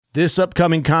This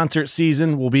upcoming concert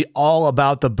season will be all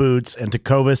about the boots, and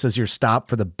Tecovas is your stop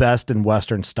for the best in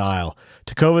Western style.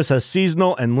 Tecovas has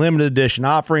seasonal and limited edition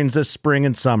offerings this spring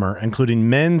and summer, including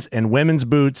men's and women's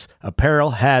boots,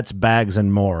 apparel, hats, bags,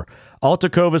 and more. All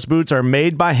Tecovas boots are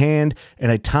made by hand in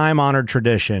a time-honored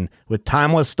tradition with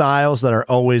timeless styles that are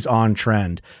always on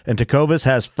trend. And Tecovas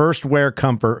has first wear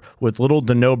comfort with little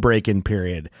to no break-in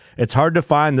period. It's hard to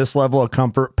find this level of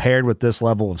comfort paired with this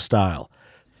level of style.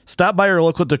 Stop by your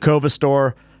local Tecovas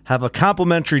store, have a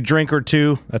complimentary drink or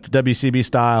two, that's WCB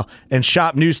style, and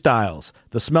shop new styles.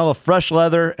 The smell of fresh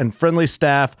leather and friendly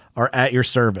staff are at your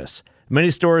service. Many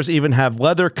stores even have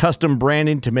leather custom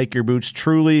branding to make your boots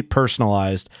truly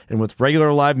personalized. And with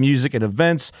regular live music and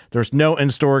events, there's no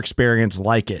in-store experience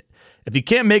like it. If you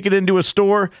can't make it into a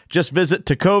store, just visit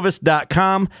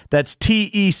tecovas.com. That's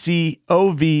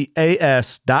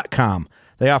TECOVAS.com.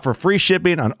 They offer free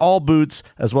shipping on all boots,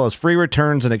 as well as free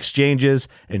returns and exchanges,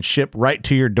 and ship right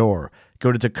to your door.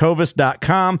 Go to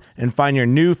tecovas.com and find your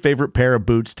new favorite pair of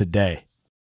boots today.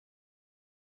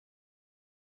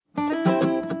 I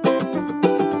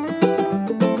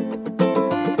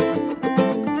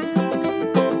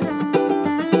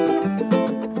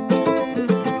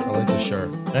like the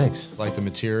shirt. Thanks. Like the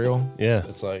material. Yeah.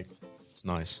 It's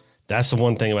nice. That's the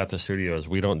one thing about the studio is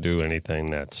we don't do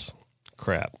anything that's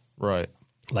crap. Right.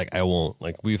 Like I won't.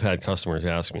 Like we've had customers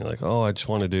ask me like, oh, I just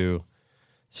want to do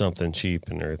something cheap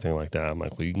and everything like that. I'm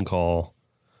like, well, you can call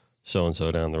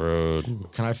so-and-so down the road.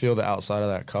 Can I feel the outside of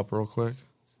that cup real quick?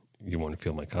 You want to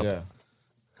feel my cup? Yeah.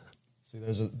 See,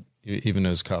 even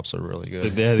those cups are really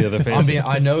good. Yeah, the other fancy.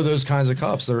 I know those kinds of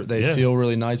cups. They feel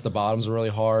really nice. The bottoms are really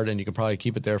hard, and you can probably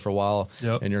keep it there for a while.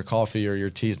 Yep. And your coffee or your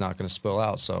tea is not going to spill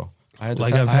out. So I had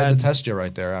to test you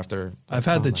right there after. I've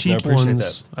had the cheap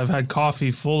ones. I've had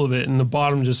coffee full of it, and the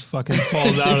bottom just fucking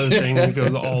falls out of the thing and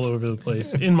goes all over the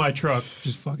place. In my truck,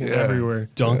 just fucking everywhere.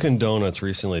 Dunkin' Donuts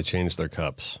recently changed their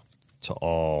cups to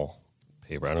all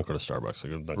paper. I don't go to Starbucks. I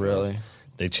go to Dunkin' Really? Donuts.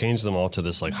 They changed them all to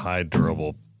this like high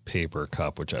durable paper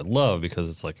cup, which I love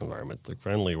because it's like environmentally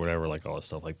friendly, whatever, like all this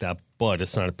stuff like that. But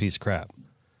it's not a piece of crap.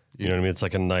 You know what I mean? It's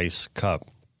like a nice cup.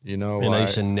 You know, and I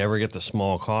used to never get the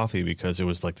small coffee because it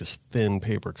was like this thin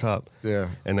paper cup.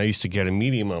 Yeah. And I used to get a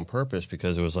medium on purpose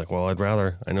because it was like, well, I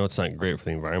know it's not great for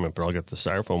the environment, but I'll get the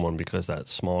styrofoam one because that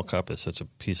small cup is such a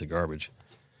piece of garbage.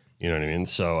 You know what I mean?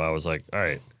 So I was like, all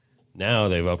right, now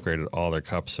they've upgraded all their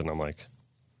cups, and I'm like,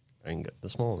 I can get the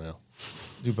small now.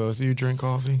 Do both of you drink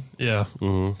coffee? Yeah,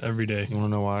 every day. You want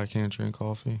to know why I can't drink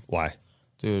coffee? Why?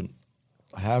 Dude,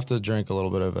 I have to drink a little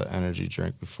bit of an energy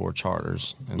drink before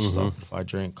charters and stuff. If I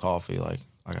drink coffee, like,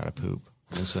 I got to poop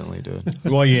instantly, dude.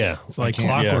 Well, yeah. It's like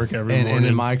clockwork every morning. And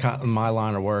in my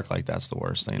line of work, like, that's the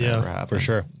worst thing that ever happened. For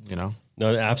sure. You know?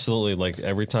 No, absolutely. Like,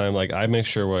 every time, like, I make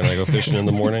sure when I go fishing in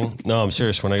the morning. No, I'm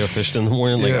serious. When I go fishing in the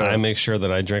morning, like, I make sure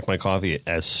that I drink my coffee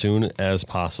as soon as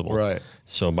possible. Right.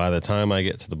 So by the time I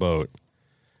get to the boat,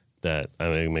 that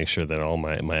I make sure that all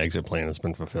my exit plan has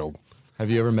been fulfilled. Have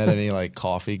you ever met any, like,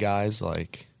 coffee guys?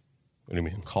 Like, what do you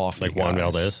mean? Coffee like Juan guys.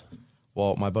 Valdez?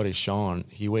 Well, my buddy Sean,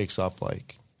 he wakes up,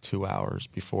 like, 2 hours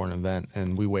before an event,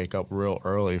 and we wake up real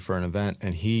early for an event,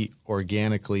 and he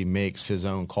organically makes his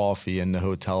own coffee in the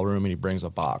hotel room, and he brings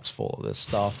a box full of this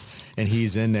stuff, and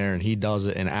he's in there, and he does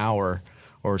it an hour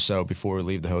or so before we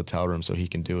leave the hotel room so he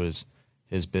can do his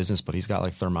business. But he's got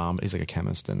like thermometer. He's like a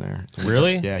chemist in there.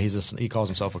 Really? Yeah, he calls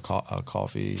himself a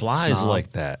coffee Fly's snob.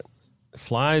 like that.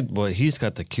 Fly, boy, he's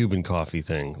got the Cuban coffee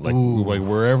thing. Like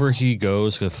wherever he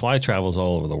goes, because Fly travels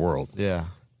all over the world. Yeah.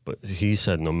 But he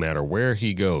said no matter where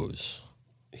he goes,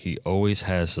 he always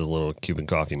has his little Cuban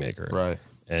coffee maker. Right.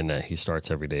 And he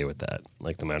starts every day with that.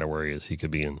 Like no matter where he is, he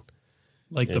could be in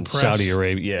like in the press. Saudi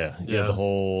Arabia. Yeah, the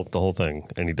whole thing.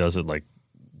 And he does it like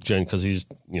because he's,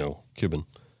 Cuban.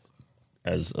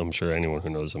 As I'm sure anyone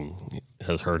who knows him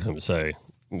has heard him say,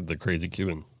 the crazy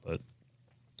Cuban. But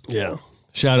yeah,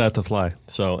 shout out to Fly.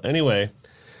 So anyway,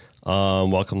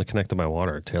 welcome to Connected by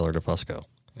Water, Taylor DeFusco.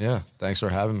 Yeah, thanks for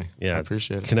having me. Yeah, I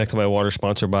appreciate it. Connected by Water,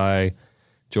 sponsored by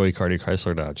Joey Cardi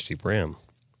Chrysler Dodge Jeep Ram.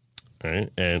 All right,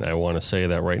 and I want to say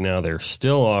that right now they're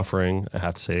still offering, I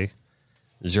have to say,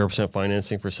 0%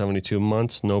 financing for 72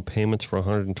 months, no payments for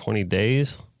 120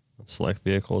 days. Select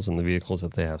vehicles, and the vehicles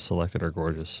that they have selected are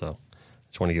gorgeous. So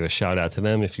just want to give a shout out to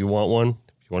them. If you want one,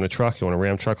 if you want a truck, you want a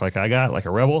Ram truck like I got, like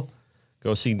a Rebel,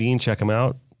 go see Dean, check him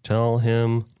out. Tell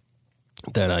him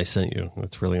that I sent you.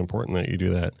 It's really important that you do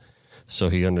that so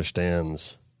he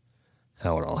understands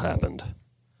how it all happened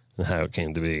and how it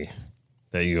came to be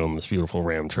that you own this beautiful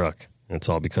Ram truck. And it's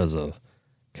all because of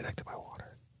Connected by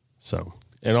Water. So,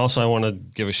 and also I want to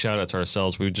give a shout out to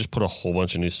ourselves. We just put a whole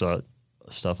bunch of new stuff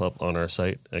stuff up on our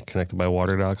site at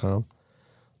connectedbywater.com.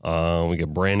 We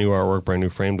get brand new artwork, brand new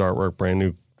framed artwork, brand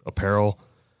new apparel,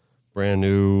 brand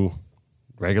new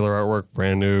regular artwork,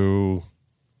 brand new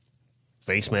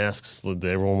face masks.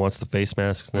 Everyone wants the face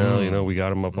masks now. You know, we got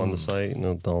them up on the site. You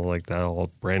know, all like that.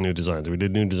 All brand new designs. We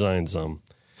did new designs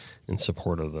in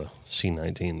support of the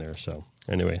C19 there. So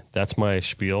anyway, that's my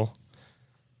spiel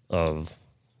of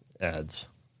ads.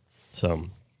 So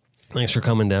thanks for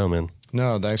coming down, man.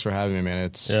 No, thanks for having me, man.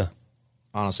 It's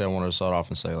honestly, I wanted to start off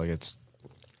and say, like, it's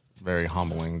very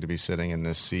humbling to be sitting in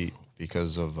this seat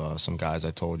because of some guys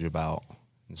I told you about.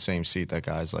 In the same seat that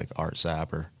guys like Art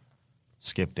Zapper,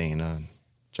 Skip Dana, and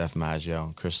Jeff Maggio,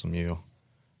 and Chris Lemieux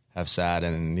have sat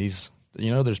in. And these,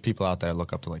 you know, there's people out there that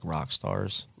look up to like rock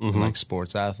stars, and like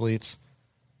sports athletes.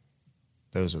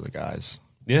 Those are the guys.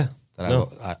 Yeah.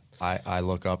 That I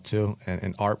look up to,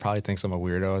 and Art probably thinks I'm a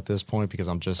weirdo at this point because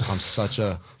I'm such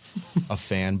a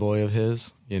fanboy of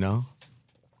his, you know.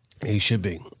 He should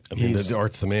be. I mean, the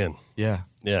Art's the man. Yeah,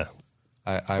 yeah.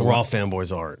 We're all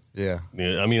fanboys of Art. Yeah.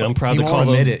 I mean, I'm proud to call him.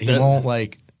 He won't admit it. He won't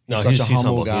like. He's such a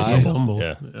humble guy. He's humble.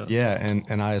 Yeah,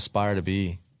 and I aspire to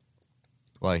be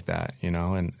like that, you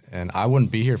know. And I wouldn't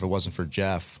be here if it wasn't for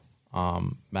Jeff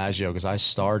Maggio, because I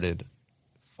started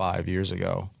 5 years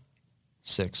ago.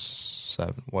 6,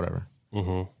 7, whatever,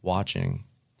 watching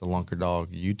the Lunker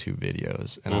Dog YouTube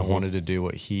videos. And I wanted to do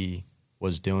what he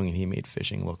was doing, and he made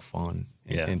fishing look fun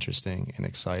and interesting and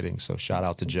exciting. So shout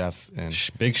out to Jeff. And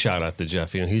big shout out to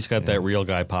Jeff. You know, he's got that Real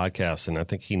Guy podcast, and I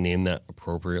think he named that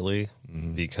appropriately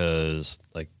because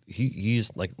like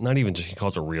he's like, not even just, he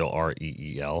calls it real,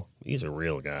 REEL. He's a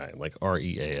real guy, like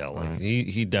REAL. Like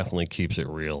he definitely keeps it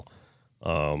real.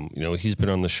 You know, he's been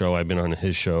on the show. I've been on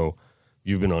his show.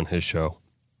 You've been on his show.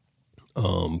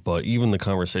 But even the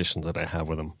conversations that I have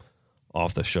with him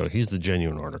off the show, he's the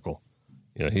genuine article.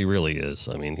 You know, he really is.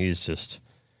 I mean, he's just,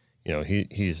 you know,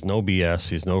 he's no BS.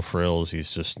 He's no frills. He's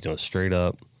just, you know, straight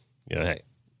up, you know, hey,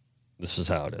 this is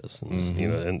how it is. And, you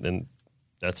know, and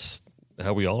that's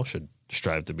how we all should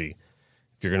strive to be.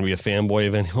 If you're going to be a fanboy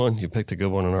of anyone, you picked a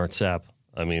good one in Art Sapp.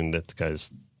 I mean, that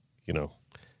guy's, you know,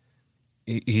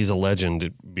 he's a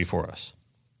legend before us.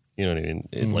 You know what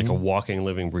I mean? Like a walking,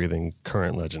 living, breathing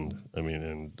current legend. I mean,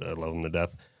 and I love him to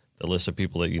death. The list of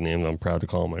people that you named, I'm proud to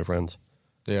call them my friends.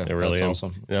 Yeah, I really that's am.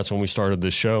 awesome. And that's when we started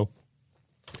this show.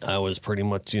 I was pretty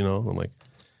much, you know, I'm like,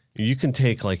 you can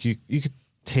take, like, you could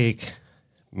take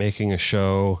making a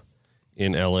show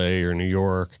in LA or New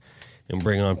York and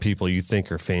bring on people you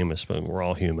think are famous, but we're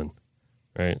all human,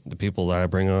 right? The people that I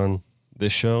bring on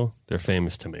this show, they're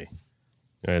famous to me.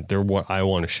 Right? They're what I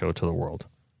want to show to the world.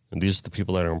 And these are the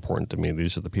people that are important to me.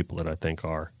 These are the people that I think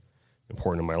are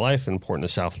important in my life and important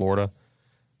to South Florida,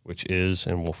 which is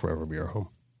and will forever be our home.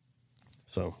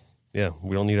 So, yeah,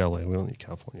 we don't need LA. We don't need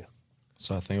California.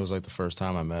 So I think it was like the first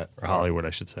time I met. Or Hollywood, I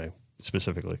should say,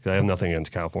 specifically. 'Cause I have nothing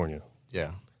against California.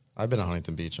 Yeah. I've been to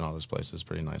Huntington Beach and all those places. It's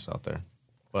pretty nice out there.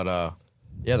 But,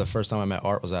 yeah, the first time I met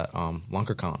Art was at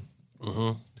LunkerCon.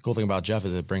 The cool thing about Jeff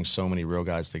is it brings so many real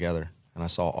guys together. And I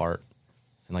saw Art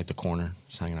in, like, the corner,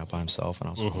 just hanging out by himself. And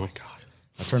I was like, oh, my God.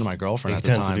 I turned to my girlfriend at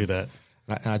the time. He tends to do that.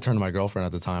 And I turned to my girlfriend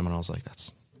at the time, and I was like,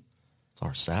 it's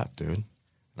Art Sapp, dude. And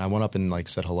I went up and, like,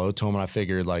 said hello to him, and I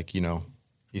figured, like, you know,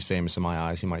 he's famous in my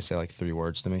eyes. He might say, like, 3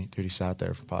 words to me. Dude, he sat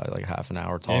there for probably, like, half an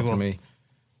hour talking to me.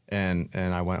 And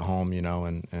I went home, you know,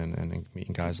 and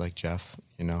meeting guys like Jeff,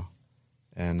 you know.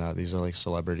 And these are, like,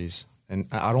 celebrities. And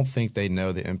I don't think they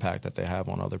know the impact that they have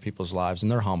on other people's lives.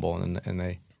 And they're humble, and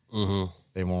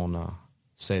they won't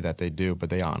say that they do, but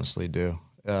they honestly do.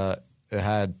 It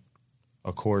had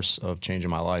a course of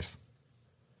changing my life,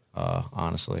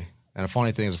 honestly. And the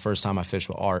funny thing is, the first time I fished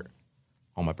with Art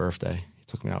on my birthday, he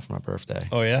took me out for my birthday.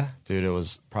 Oh, yeah? Dude, it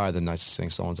was probably the nicest thing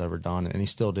someone's ever done. And he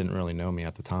still didn't really know me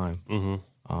at the time.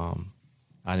 I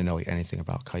didn't know, like, anything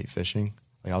about kite fishing.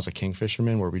 Like, I was a king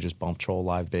fisherman where we just bump troll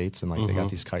live baits, and, like, they got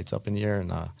these kites up in the air,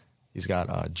 and he's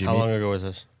got Jimmy. How long ago was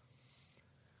this?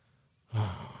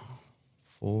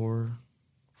 4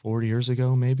 years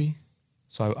ago, maybe.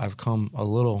 So I've come a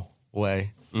little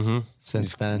way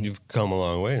since then. You've come a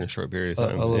long way in a short period of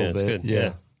time. A little bit, it's good.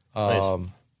 yeah. Nice.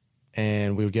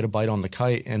 And we would get a bite on the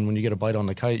kite, and when you get a bite on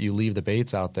the kite, you leave the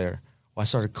baits out there. Well, I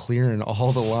started clearing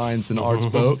all the lines in Art's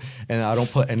boat, and I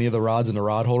don't put any of the rods in the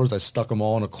rod holders. I stuck them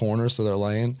all in a corner so they're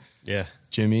laying. Yeah.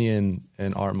 Jimmy and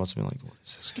Art must have been like, what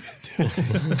is this kid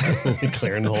doing?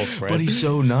 Clearing the whole spread. But he's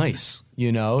so nice,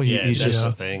 you know? He's that's just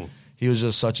the thing. He was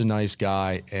just such a nice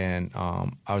guy, and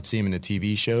I would see him in the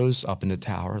TV shows up in the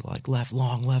tower, like left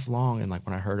long, and like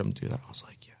when I heard him do that, I was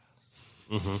like, yeah,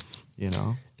 you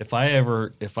know. If I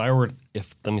were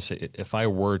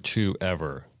to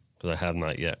ever, because I have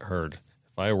not yet heard,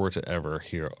 I were to ever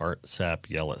hear Art Sapp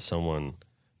yell at someone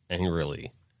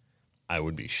angrily, I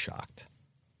would be shocked.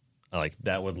 Like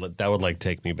that would like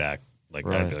take me back. Like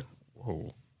Right. I'd be like,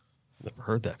 whoa, never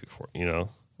heard that before. You know?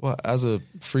 Well, as a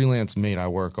freelance mate, I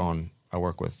work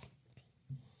with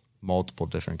multiple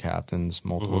different captains,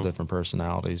 multiple different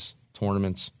personalities,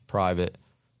 tournaments, private,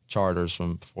 charters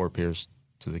from Fort Pierce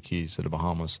to the Keys to the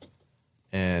Bahamas.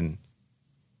 And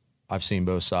I've seen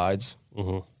both sides.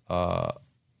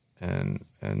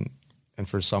 And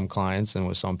for some clients and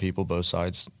with some people, both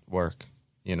sides work,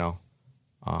 you know.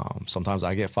 Sometimes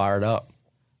I get fired up,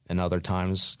 and other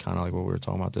times, kind of like what we were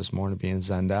talking about this morning, being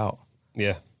zenned out.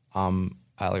 Yeah. I'm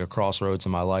at like a crossroads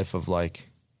in my life of like,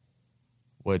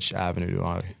 which avenue do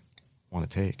I want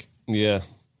to take? Yeah.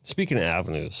 Speaking of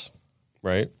avenues,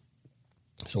 right?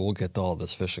 So we'll get to all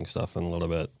this fishing stuff in a little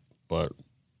bit. But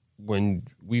when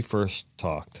we first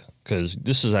talked, because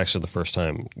this is actually the first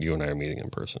time you and I are meeting in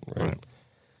person, right?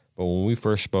 But when we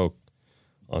first spoke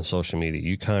on social media,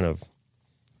 you kind of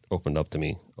opened up to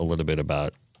me a little bit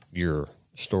about your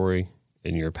story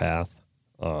and your path.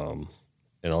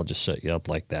 And I'll just set you up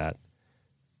like that.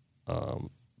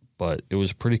 But it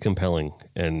was pretty compelling,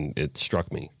 and it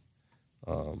struck me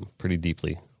pretty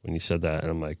deeply when you said that.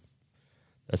 And I'm like,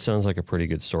 that sounds like a pretty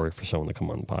good story for someone to come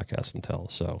on the podcast and tell.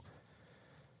 So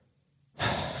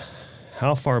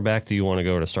how far back do you want to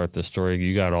go to start this story?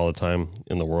 You got all the time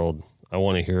in the world. I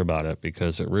want to hear about it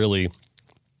because this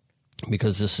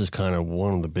is kind of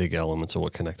one of the big elements of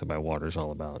what Connected by Water is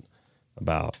all about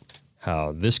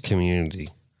how this community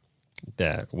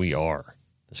that we are,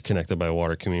 this Connected by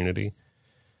Water community,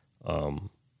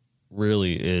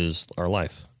 really is our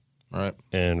life. Right.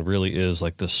 And really is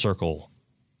like this circle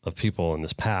of people in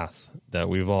this path that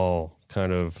we've all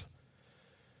kind of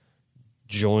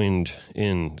joined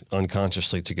in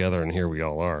unconsciously together, and here we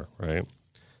all are, right?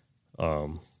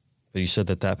 But you said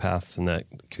that path and that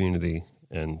community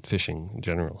and fishing in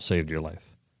general saved your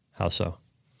life. How so?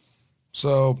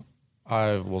 So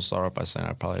I will start off by saying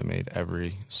I probably made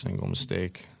every single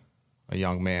mistake a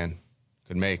young man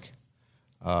could make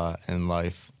in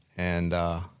life. And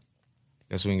I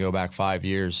guess we can go back 5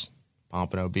 years,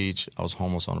 Pompano Beach. I was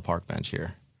homeless on a park bench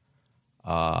here.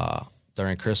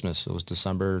 During Christmas, it was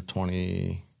December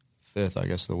 25th, I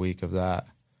guess the week of that.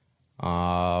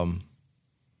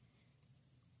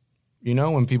 You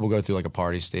know when people go through like a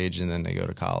party stage and then they go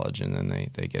to college and then they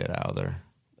get it out of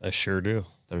I sure do.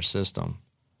 their system.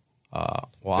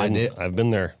 I've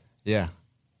been there. Yeah,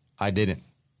 I didn't,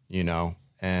 you know,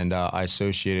 and I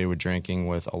associated with drinking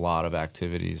with a lot of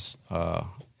activities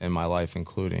in my life,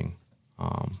 including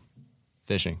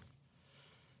fishing.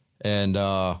 And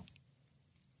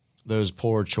those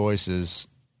poor choices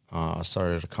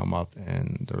started to come up,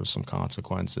 and there was some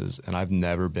consequences. And I've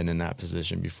never been in that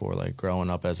position before. Like growing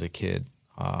up as a kid,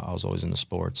 I was always into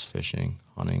sports, fishing,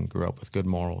 hunting, grew up with good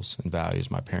morals and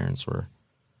values. My parents were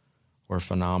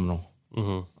phenomenal.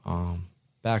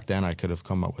 Back then, I could have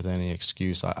come up with any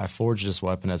excuse. I forged this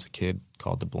weapon as a kid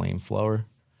called the blame thrower.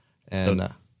 And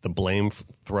the blame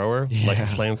thrower? Yeah. Like a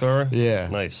flamethrower? Yeah.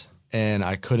 Nice. And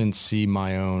I couldn't see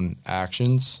my own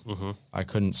actions. I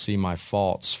couldn't see my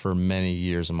faults for many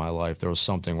years of my life. There was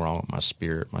something wrong with my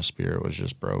spirit. My spirit was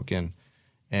just broken.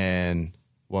 And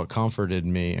what comforted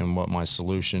me and what my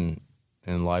solution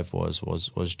in life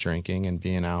was drinking and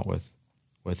being out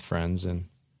with friends and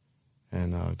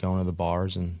going to the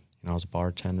bars. And you know, I was a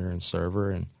bartender and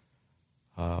server, and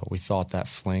we thought that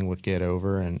fling would get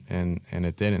over, and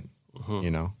it didn't.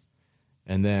 You know.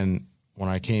 And then when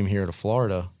I came here to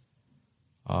Florida,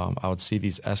 I would see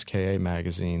these SKA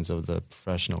magazines of the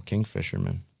professional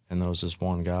kingfishermen, and there was this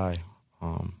one guy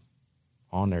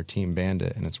on their Team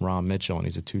Bandit, and it's Ron Mitchell, and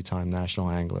he's a 2-time National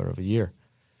Angler of the Year.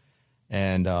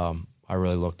 And I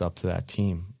really looked up to that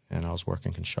team, and I was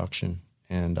working construction,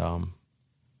 and I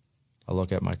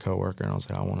look at my coworker, and I was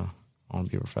like, I want to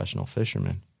be a professional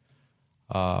fisherman.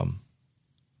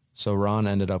 So Ron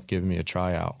ended up giving me a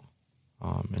tryout,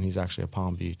 and he's actually a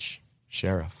Palm Beach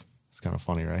sheriff. It's kind of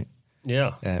funny, right?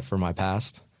 Yeah. For my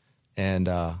past. And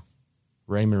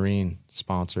Ray Marine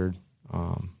sponsored,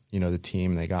 the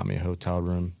team. They got me a hotel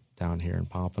room down here in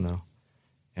Pompano.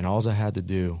 And all I had to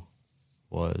do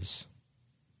was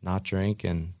not drink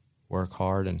and work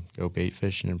hard and go bait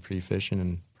fishing and pre-fishing,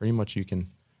 and pretty much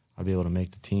I'd be able to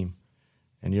make the team.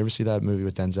 And you ever see that movie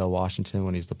with Denzel Washington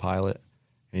when he's the pilot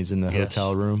and he's in the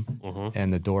hotel room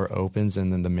and the door opens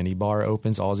and then the mini bar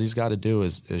opens? All he's got to do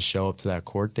is show up to that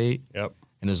court date. Yep.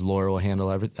 And his lawyer will handle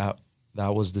everything.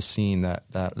 That was the scene that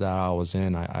I was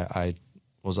in. I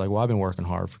was like, well, I've been working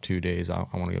hard for 2 days. I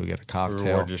want to go get a cocktail.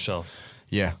 Reward yourself.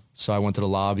 Yeah. So I went to the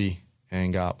lobby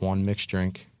and got one mixed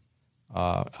drink,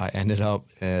 I ended up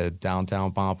at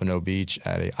downtown Pompano Beach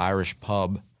at a Irish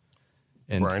pub.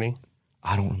 Briny?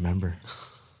 I don't remember.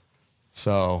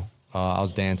 So I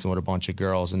was dancing with a bunch of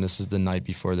girls, and this is the night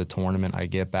before the tournament. I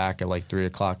get back at like 3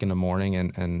 o'clock in the morning,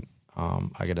 and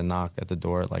I get a knock at the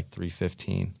door at like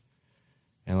 3:15.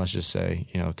 And let's just say,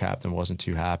 captain wasn't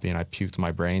too happy, and I puked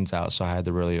my brains out. So I had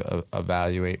to really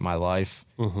evaluate my life.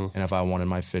 Mm-hmm. And if I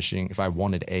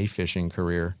wanted a fishing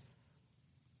career,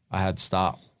 I had to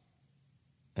stop.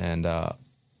 And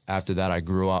after that, I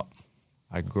grew up.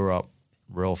 I grew up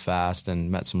real fast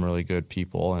and met some really good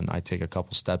people. And I take a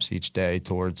couple steps each day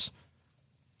towards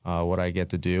what I get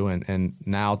to do. And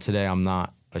now today, I'm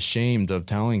not ashamed of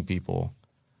telling people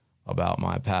about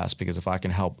my past, because if I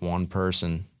can help one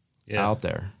person out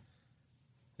there.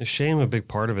 Is shame a big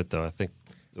part of it, though? I think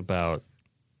about,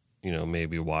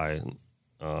 maybe why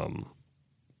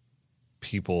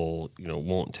people,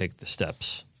 won't take the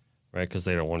steps, right? Because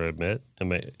they don't want to admit.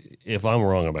 If I'm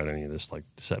wrong about any of this, like,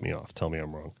 set me off. Tell me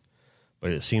I'm wrong.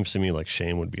 But it seems to me like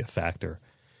shame would be a factor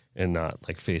and not,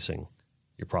 like, facing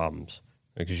your problems,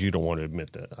 because you don't want to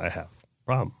admit that I have a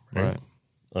problem, right?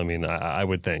 I mean, I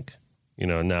would think,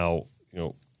 now,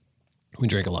 we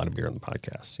drink a lot of beer on the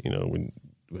podcast.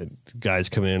 When guys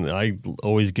come in, I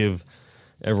always give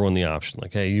everyone the option.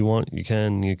 Like, hey, you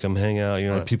come hang out.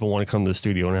 Right. People want to come to the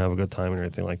studio and have a good time and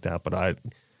everything like that. But I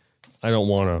don't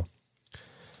want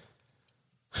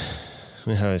to.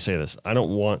 How do I say this? I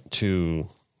don't want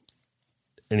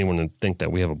anyone to think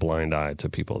that we have a blind eye to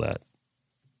people that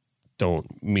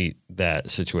don't meet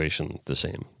that situation the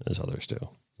same as others do.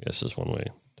 I guess is one way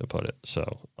to put it.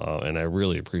 So, and I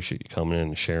really appreciate you coming in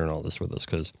and sharing all this with us,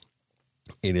 because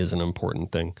it is an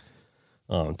important thing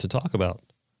to talk about.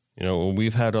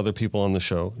 We've had other people on the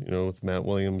show, with Matt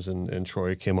Williams and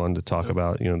Troy came on to talk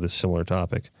about, this similar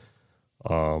topic,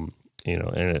 and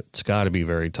it's got to be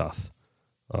very tough.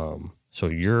 So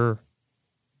you're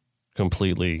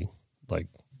completely like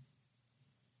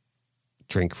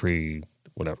drink free,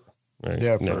 whatever, right?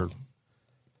 Yeah, for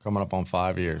coming up on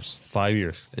 5 years. 5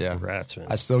 years. Yeah. Congrats, man.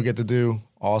 I still get to do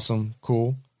awesome,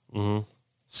 cool,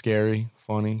 scary,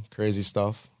 funny, crazy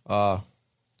stuff. And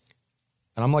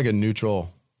I'm like a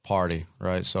neutral party,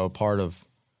 right? So part of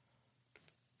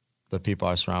the people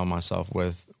I surround myself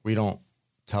with, we don't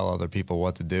tell other people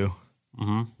what to do.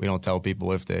 Mm-hmm. We don't tell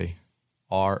people if they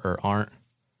are or aren't,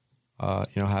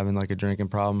 having like a drinking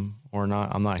problem or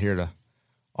not. I'm not here to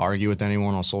argue with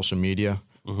anyone on social media.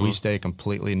 Mm-hmm. We stay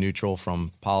completely neutral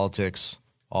from politics,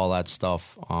 all that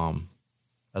stuff,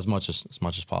 as much as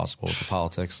possible with the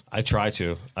politics. I try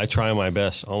my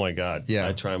best. Oh my God. Yeah.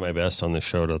 I try my best on the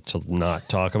show to not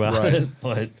talk about it,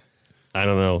 but I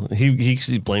don't know. He keeps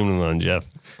blaming it on Jeff.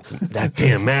 That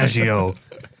damn Maggio,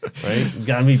 right?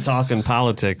 Got me talking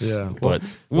politics. Yeah. But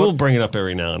we'll bring it up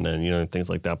every now and then, and things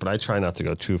like that. But I try not to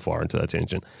go too far into that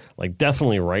tangent. Like,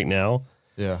 definitely right now,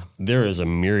 there is a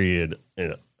myriad,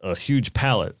 a huge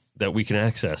palette that we can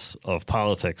access of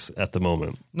politics at the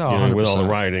moment. No, with all the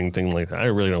rioting, thing like that. I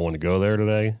really don't want to go there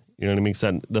today. You know what I mean?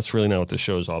 'Cause that's really not what the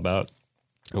show is all about.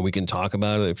 And we can talk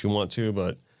about it if you want to,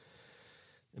 but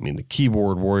I mean, the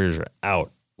keyboard warriors are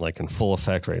out, like, in full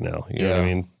effect right now. You know what I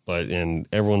mean? And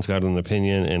everyone's got an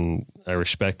opinion, and I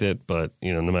respect it. But,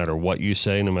 no matter what you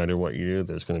say, no matter what you do,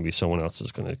 there's going to be someone else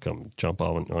that's going to come jump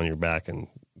on your back and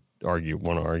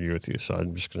want to argue with you. So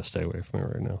I'm just going to stay away from it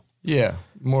right now. Yeah,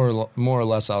 more or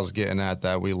less, I was getting at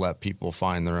that we let people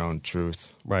find their own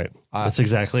truth. Right. That's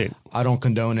exactly it. I don't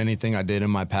condone anything I did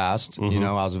in my past. Mm-hmm.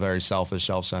 I was a very selfish,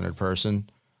 self-centered person.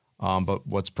 But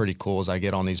what's pretty cool is I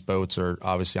get on these boats, or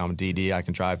obviously I'm a DD. I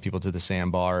can drive people to the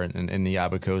sandbar, and in the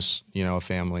Abacos, a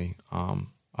family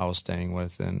I was staying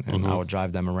with, and I would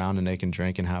drive them around, and they can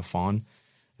drink and have fun.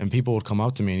 And people would come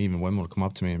up to me, and even women would come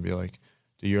up to me and be like,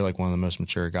 dude, you're like one of the most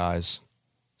mature guys,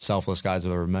 selfless guys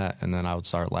I've ever met. And then I would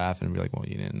start laughing and be like, well,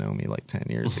 you didn't know me like 10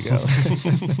 years ago.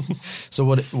 So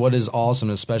what is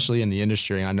awesome, especially in the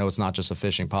industry, and I know it's not just a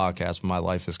fishing podcast, but my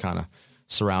life is kind of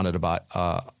surrounded about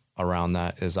around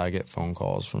that, is I get phone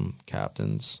calls from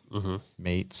captains,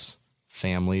 mates,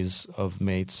 families of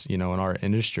mates, in our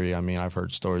industry. I mean, I've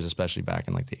heard stories, especially back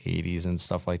in like the 80s and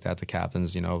stuff like that. The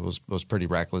captains, was pretty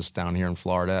reckless down here in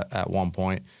Florida at one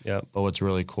point. Yeah. But what's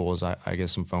really cool is I get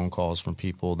some phone calls from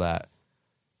people that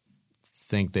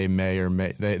think they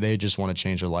they just want to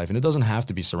change their life. And it doesn't have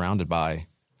to be surrounded by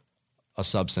a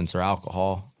substance or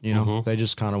alcohol, they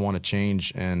just kind of want to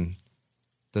change. And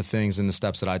the things and the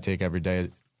steps that I take every day,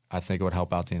 I think it would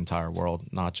help out the entire world,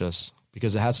 not just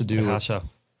because it has to do with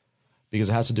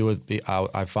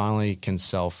I finally can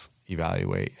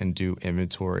self-evaluate and do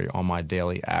inventory on my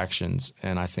daily actions.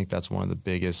 And I think that's one of the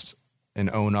biggest and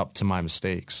own up to my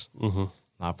mistakes. Mm-hmm.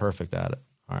 Not perfect at it.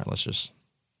 All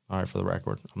right, for the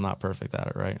record, I'm not perfect at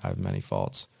it, right? I have many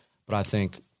faults. But I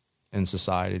think in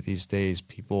society these days,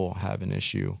 people have an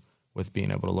issue with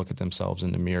being able to look at themselves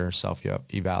in the mirror,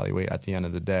 self-evaluate at the end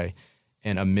of the day,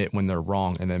 and admit when they're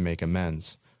wrong and then make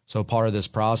amends. So part of this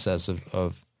process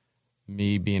of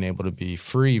me being able to be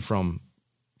free from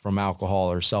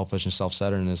alcohol or selfish and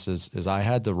self-centeredness is I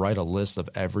had to write a list of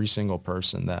every single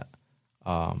person that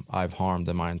I've harmed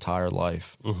in my entire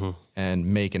life,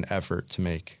 and make an effort to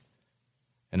make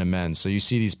an amends. So you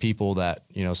see these people that,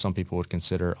 some people would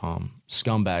consider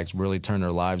scumbags really turn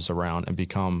their lives around and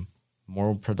become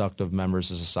more productive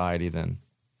members of society than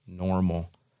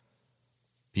normal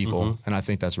people. And I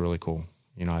think that's really cool.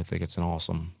 I think it's an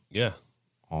awesome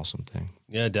thing.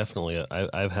 Yeah, definitely.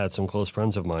 I've had some close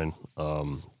friends of mine.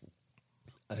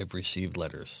 I've received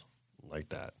letters like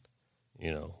that,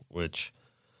 which,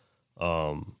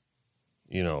 there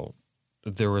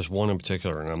was one in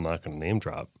particular, and I'm not going to name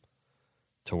drop,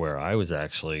 to where I was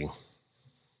actually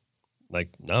like,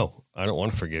 no, I don't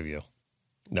want to forgive you.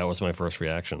 That was my first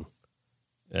reaction.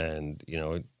 And,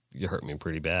 you hurt me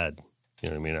pretty bad. You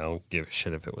know what I mean? I don't give a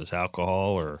shit if it was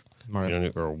alcohol or,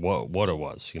 Right. or what it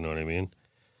was, you know what I mean?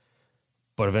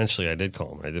 But eventually I did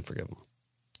call him. I did forgive him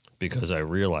because I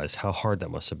realized how hard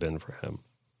that must have been for him,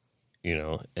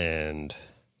 and,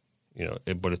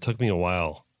 but it took me a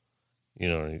while,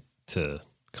 to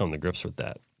come to grips with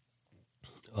that.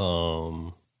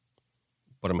 But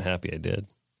I'm happy I did,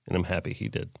 and I'm happy he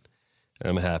did, and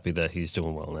I'm happy that he's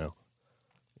doing well now,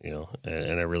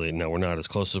 and I really know we're not as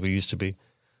close as we used to be,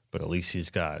 but at least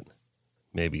he's got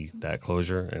maybe that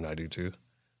closure, and I do too,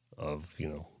 of,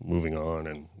 moving on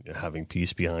and having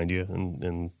peace behind you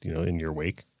and in your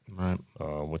wake, Right.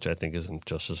 Which I think is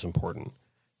just as important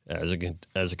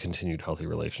as a continued healthy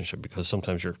relationship, because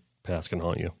sometimes your past can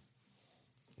haunt you,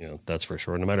 that's for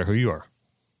sure, no matter who you are.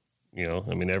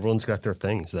 Everyone's got their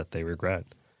things that they regret,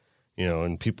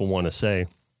 and people want to say,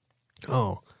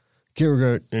 oh, can't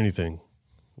regret anything.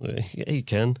 Yeah, you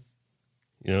can,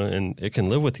 and it can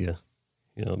live with you,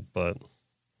 but,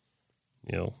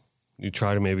 you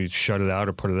try to maybe shut it out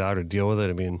or put it out or deal with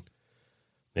it.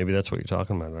 Maybe that's what you're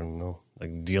talking about. I don't know,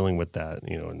 like dealing with that,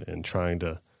 and trying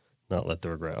to not let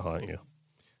the regret haunt you.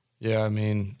 Yeah,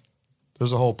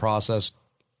 there's a whole process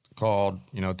called,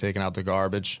 taking out the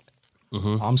garbage.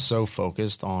 I'm so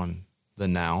focused on the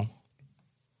now.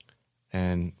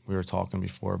 And we were talking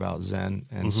before about Zen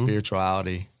and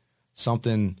spirituality.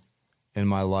 Something in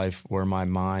my life where my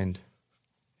mind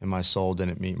and my soul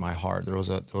didn't meet my heart. There was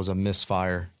a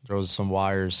misfire. There was some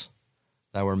wires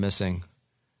that were missing.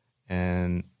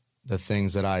 And the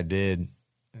things that I did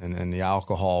and the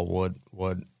alcohol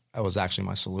that was actually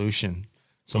my solution.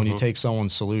 So when you take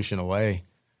someone's solution away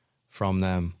from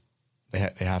them, they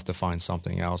have to find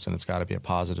something else, and it's got to be a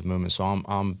positive movement. So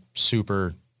I'm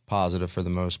super positive for the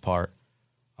most part.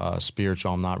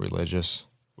 Spiritual, I'm not religious.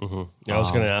 Yeah, I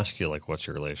was going to ask you, like, what's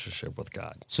your relationship with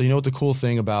God? So what the cool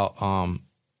thing about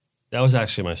that was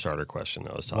actually my starter question.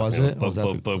 I was talking. Was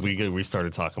it? But we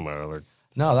started talking about other.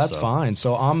 No, that's fine.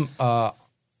 So I'm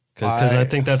because I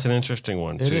think that's an interesting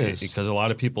one too. It is. Because a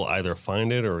lot of people either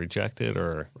find it or reject it,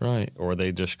 or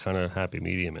they just kind of happy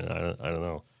medium. And I don't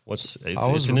know.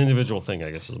 It's an individual thing,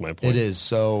 I guess, is my point. It is.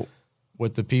 So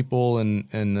with the people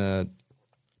and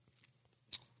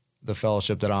the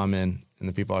fellowship that I'm in and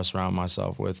the people I surround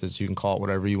myself with, is you can call it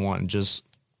whatever you want, and just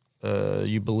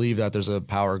you believe that there's a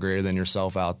power greater than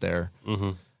yourself out there.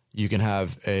 You can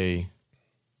have a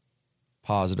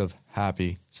positive,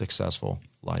 happy, successful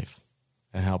life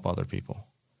and help other people.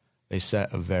 They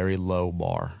set a very low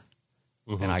bar,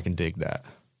 and I can dig that.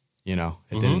 It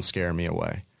didn't scare me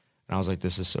away. And I was like,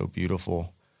 this is so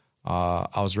beautiful. I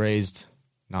was raised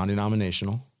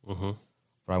non-denominational, but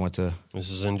I went to...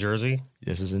 This is in Jersey?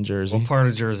 This is in Jersey. What part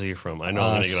of Jersey are you from? I know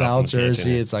I'm going to get South off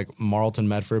Jersey. It's like Marlton,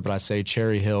 Medford, but I say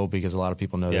Cherry Hill because a lot of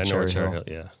people know Cherry Hill.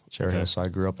 Yeah. Cherry Hill. So I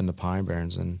grew up in the Pine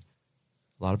Barrens, and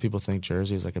a lot of people think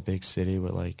Jersey is like a big city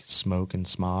with like smoke and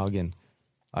smog, and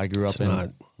I grew up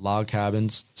in log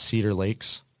cabins, Cedar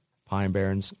Lakes, Pine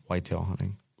Barrens, whitetail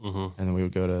hunting. And then we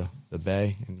would go to the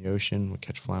bay and the ocean, we'd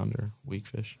catch flounder,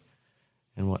 weakfish,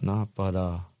 and whatnot. But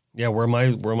where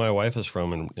my wife is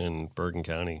from in Bergen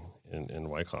County in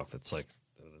Wyckoff, it's like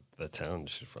the town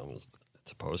she's from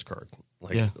it's a postcard.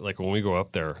 Like when we go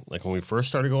up there, like when we first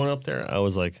started going up there, I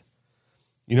was like,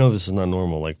 this is not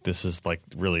normal. Like this is like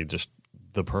really just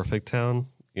the perfect town.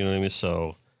 You know what I mean?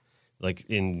 So like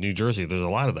in New Jersey, there's a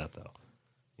lot of that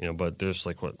though. But there's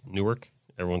like Newark.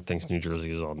 Everyone thinks New Jersey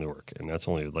is all Newark, and that's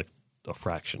only like a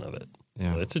fraction of it.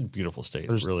 Yeah, it's a beautiful state.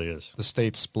 It really is. The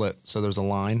state's split, so there's a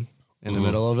line in the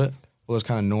middle of it. Well, it's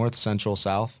kind of north, central,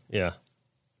 south. Yeah.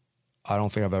 I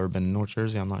don't think I've ever been in North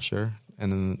Jersey. I'm not sure.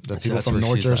 And then the So people that's from where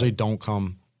North she's Jersey at. don't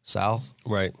come south.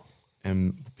 Right.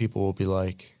 And people will be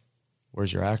like,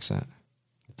 where's your accent?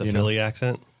 The You know? Philly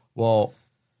accent? Well,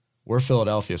 we're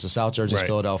Philadelphia. So South Jersey is Right.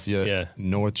 Philadelphia. Yeah.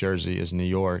 North Jersey is New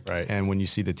York. Right. And when you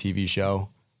see the TV show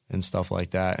and stuff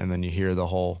like that, and then you hear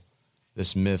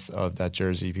this myth of that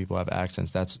Jersey people have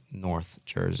accents, that's North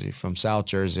Jersey. From South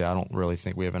Jersey, I don't really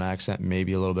think we have an accent.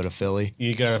 Maybe a little bit of Philly.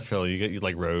 You got to Philly. You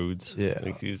like roads. Yeah.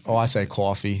 Like these- I say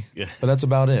coffee. Yeah. But that's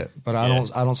about it. But I Yeah.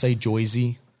 don't say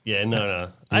Joyzy. Yeah,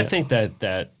 no. I think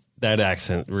that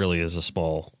accent really is a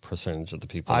small percentage of the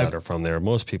people that are from there.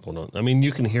 Most people don't. I mean,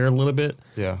 you can hear a little bit.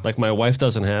 Yeah. Like my wife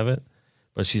doesn't have it,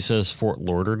 but she says Fort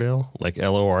Lauderdale, like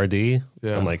Lord. Yeah.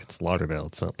 I'm like, it's Lauderdale.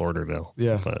 It's not Lauderdale.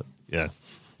 Yeah. But yeah.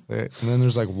 And then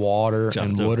there's like water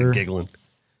John's and over water. giggling.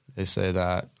 They say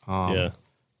that. Yeah.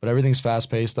 But everything's fast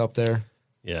paced up there.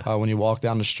 Yeah. When you walk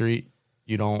down the street,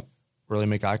 you don't really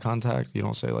make eye contact. You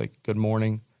don't say like good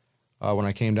morning. When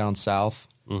I came down south,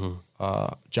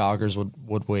 joggers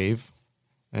would wave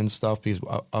and stuff. Because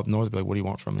up north, they'd be like, "What do you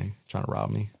want from me? Trying to rob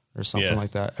me or something Yeah.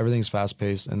 like that?" Everything's fast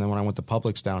paced. And then when I went to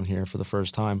Publix down here for the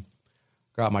first time,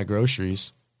 got my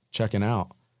groceries, checking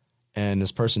out, and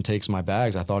this person takes my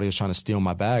bags. I thought he was trying to steal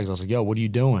my bags. I was like, "Yo, what are you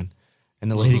doing?" And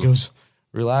the lady goes,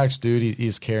 "Relax, dude.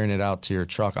 He's carrying it out to your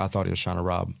truck." I thought he was trying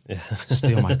to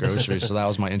steal my groceries. So that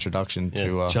was my introduction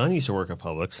to. John used to work at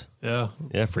Publix. Yeah.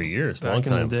 Yeah, for years. Back long in the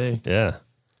time. day. Yeah.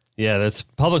 Yeah, that's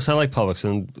Publix. I like Publix.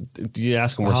 And you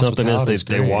ask them The where something is, hospitality's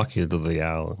they great. walk you to the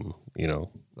aisle and,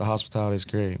 The hospitality is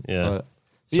great. Yeah.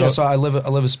 So I live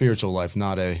a spiritual life,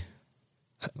 not a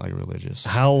like religious.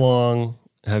 How long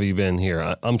have you been here?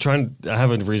 I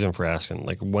have a reason for asking.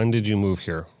 Like, when did you move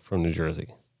here from New Jersey?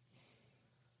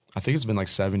 I think it's been like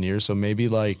 7 years. So maybe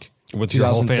like With your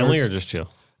whole 2013 family or just you?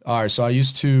 All right. So I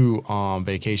used to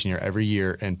vacation here every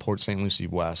year in Port St. Lucie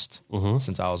West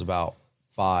since I was about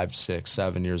 5, 6,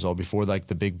 7 years old, before like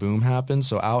the big boom happened.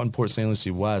 So out in Port St.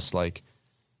 Lucie West, like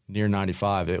near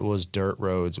 95, it was dirt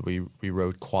roads. We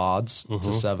rode quads to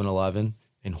 7-Eleven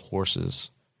and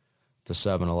horses to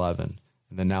 7-Eleven.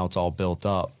 And then now it's all built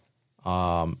up.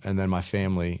 And then my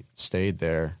family stayed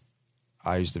there.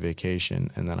 I used to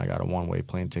vacation, and then I got a one-way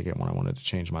plane ticket when I wanted to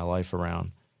change my life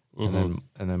around. And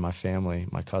then my family,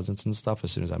 my cousins and stuff,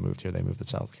 as soon as I moved here, they moved to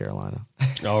South Carolina.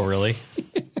 Oh, really?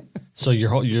 So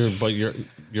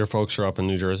your folks are up in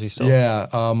New Jersey still? Yeah,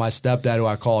 my stepdad, who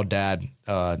I call dad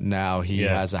now, he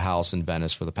has a house in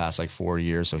Venice for the past like 4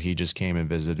 years. So he just came and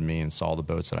visited me and saw the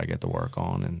boats that I get to work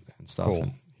on and stuff. Cool.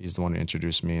 And he's the one who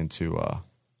introduced me into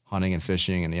hunting and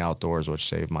fishing and the outdoors, which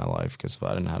saved my life. Because if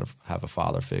I didn't have a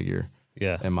father figure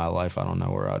in my life, I don't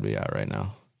know where I'd be at right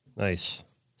now. Nice.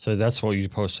 So that's what you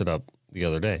posted up the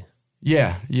other day.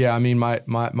 Yeah. I mean, my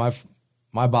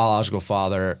biological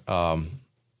father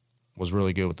was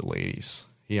really good with the ladies.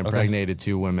 He impregnated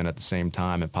 2 women at the same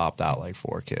time and popped out like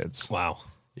 4 kids. Wow.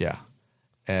 Yeah.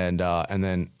 And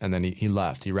then he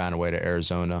left. He ran away to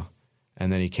Arizona,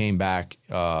 and then he came back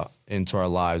into our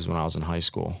lives when I was in high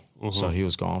school. So he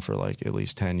was gone for like at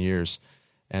least 10 years.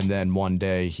 And then one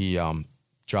day he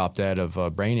dropped dead of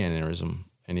a brain aneurysm,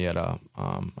 and he had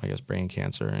brain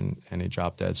cancer, and he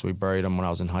dropped dead. So we buried him when I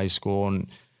was in high school, and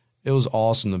it was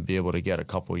awesome to be able to get a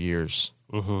couple years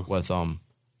with him,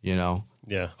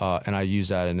 Yeah. and I use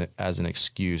that as an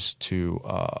excuse to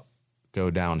go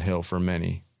downhill for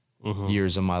many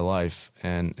years of my life.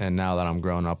 And now that I'm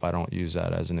grown up, I don't use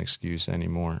that as an excuse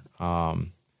anymore.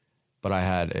 But I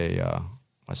had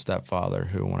my stepfather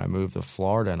who, when I moved to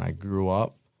Florida and I grew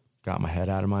up, got my head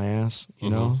out of my ass,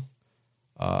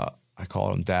 I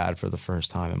called him dad for the first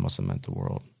time. It must have meant the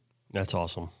world. That's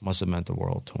awesome. Must have meant the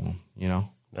world to him,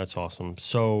 That's awesome.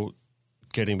 So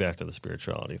getting back to the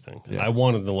spirituality thing, Yeah. I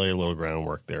wanted to lay a little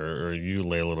groundwork there, or you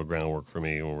lay a little groundwork for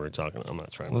me when we were talking. I'm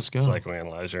not trying Let's to go.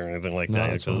 psychoanalyze you or anything like No,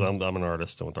 that, it's because fine. I'm an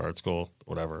artist. I went to art school,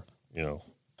 whatever,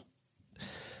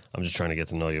 I'm just trying to get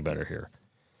to know you better here.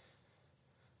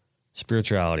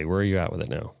 Spirituality, where are you at with it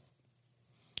now?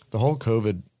 The whole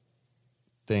COVID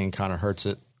thing kind of hurts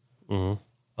it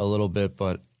a little bit,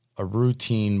 but a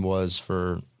routine was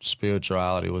for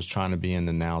spirituality was trying to be in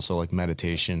the now. So like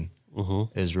meditation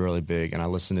is really big. And I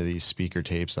listen to these speaker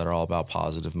tapes that are all about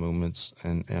positive movements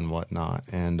and whatnot.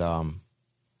 And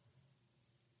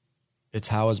it's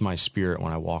how is my spirit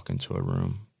when I walk into a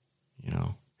room,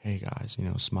 hey guys,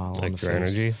 smile on the Like face. your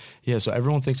energy? Yeah, so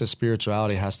everyone thinks that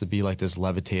spirituality has to be like this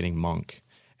levitating monk.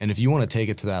 And if you want to take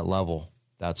it to that level,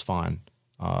 that's fine.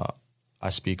 I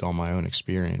speak on my own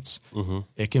experience.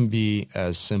 It can be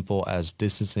as simple as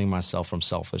distancing myself from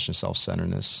selfish and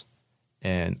self-centeredness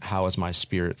and how is my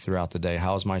spirit throughout the day?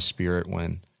 How is my spirit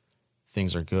when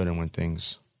things are good and when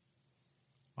things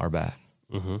are bad?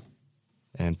 Mm-hmm.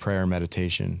 And prayer and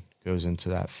meditation goes into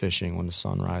that. Fishing when the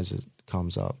sun rises,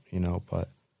 comes up, but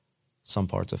some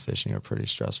parts of fishing are pretty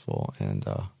stressful and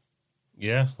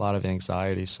yeah, a lot of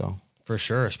anxiety. So for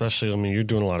sure, especially, you're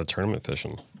doing a lot of tournament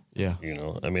fishing. Yeah.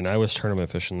 I was tournament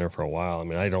fishing there for a while.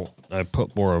 I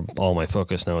put more of all my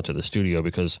focus now into the studio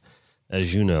because,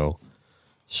 as you know,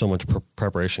 so much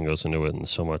preparation goes into it and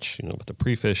so much, with the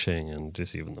pre-fishing and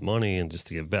just even the money and just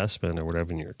the investment or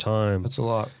whatever in your time. It's a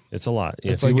lot. It's a lot.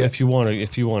 It's if you want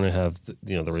to have,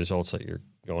 the results that you're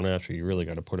going after, you really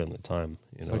got to put in the time.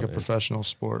 It's like a professional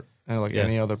sport and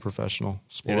any other professional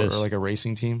sport or like a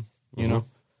racing team, you know?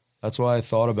 That's why I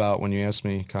thought about when you asked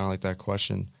me kind of like that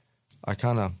question, I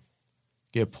kind of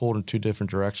get pulled in two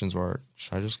different directions where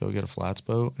should I just go get a flats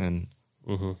boat and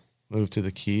move to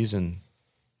the Keys and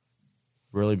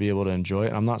really be able to enjoy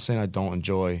it? I'm not saying I don't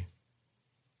enjoy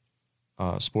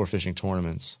sport fishing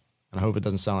tournaments, and I hope it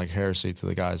doesn't sound like heresy to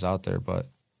the guys out there, but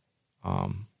I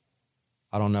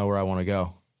don't know where I want to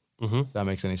go. If that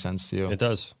makes any sense to you. It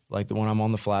does. Like when I'm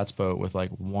on the flats boat with like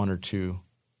one or two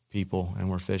people and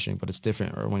we're fishing, but it's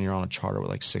different or when you're on a charter with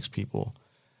like 6 people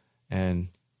and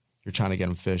you're trying to get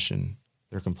them fish and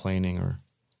they're complaining or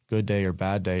good day or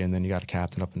bad day, and then you got a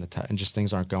captain up in the and just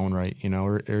things aren't going right,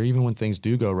 or even when things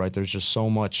do go right, there's just so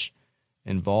much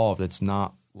involved. It's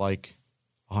not like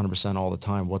 100% all the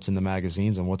time what's in the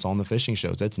magazines and what's on the fishing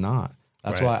shows. It's not.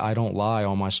 That's why I don't lie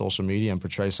on my social media and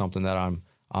portray something that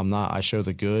I'm not. I show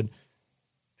the good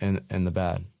and the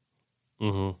bad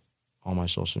on my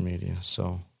social media.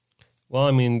 So,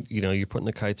 well, you're putting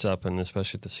the kites up, and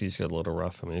especially if the seas get a little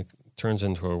rough, it turns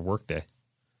into a work day.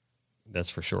 That's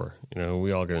for sure.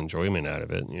 We all get enjoyment out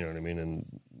of it. You know what I mean? And,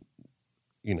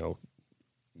 you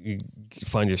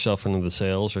find yourself into the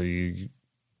sails or you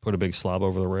put a big slob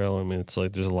over the rail. It's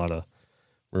like there's a lot of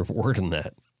reward in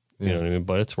that. You know what I mean?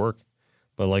 But it's work.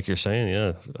 But like you're saying,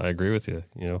 yeah, I agree with you.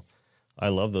 I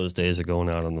love those days of going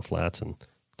out on the flats and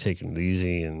taking it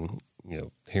easy and,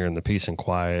 hearing the peace and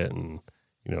quiet and,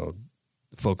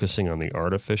 focusing on the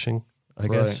art of fishing, I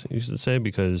guess you should say,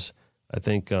 because I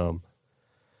think,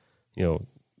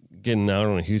 getting out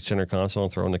on a huge center console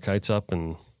and throwing the kites up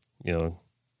and,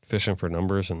 fishing for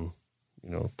numbers and,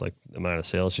 like the amount of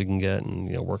sales you can get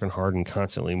and, working hard and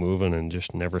constantly moving and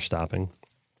just never stopping.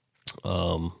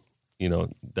 That's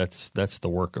the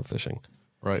work of fishing.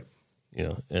 Right.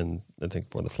 And I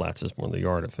think more the flats is more the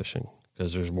art of fishing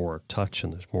because there's more touch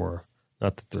and there's more,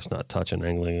 not that there's not touch and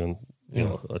angling and,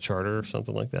 a charter or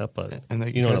something like that, but and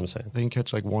they what I'm saying? They can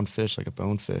catch like one fish, like a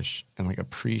bonefish, and like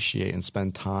appreciate and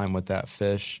spend time with that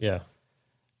fish. Yeah.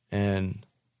 And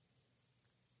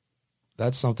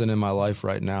that's something in my life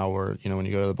right now where, when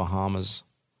you go to the Bahamas,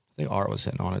 I think Art was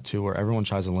hitting on it too, where everyone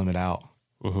tries to limit out.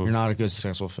 You're not a good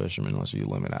successful fisherman unless you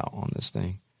limit out on this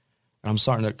thing. And I'm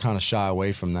starting to kind of shy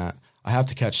away from that. I have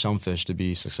to catch some fish to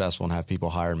be successful and have people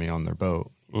hire me on their boat,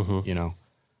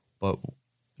 But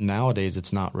nowadays,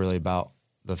 it's not really about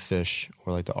the fish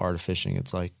or like the art of fishing.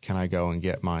 It's like, can I go and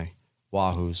get my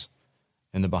wahoos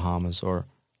in the Bahamas or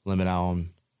limit out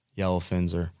on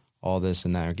yellowfins or all this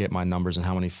and that, or get my numbers and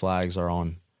how many flags are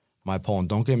on my pole. And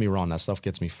don't get me wrong, that stuff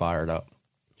gets me fired up.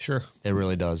 Sure. It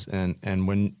really does. And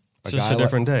when it's just a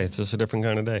different day. It's just a different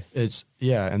kind of day.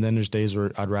 And then there's days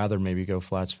where I'd rather maybe go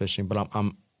flats fishing, but I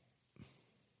don't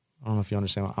know if you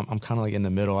understand. I'm kind of like in the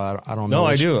middle. I don't know. No,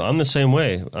 I do. I'm the same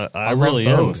way. I really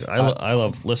am. I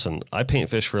love, listen, I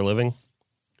paint fish for a living,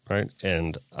 right?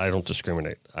 And I don't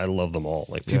discriminate. I love them all.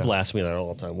 Like people ask me that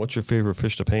all the time. What's your favorite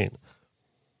fish to paint?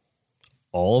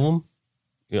 All of them?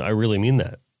 I really mean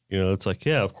that. It's like,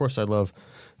 yeah, of course I love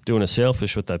doing a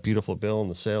sailfish with that beautiful bill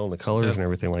and the sail and the colors and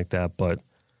everything like that. But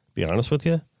be honest with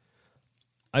you,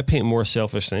 I paint more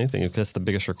sailfish than anything because that's the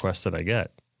biggest request that I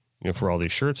get. For all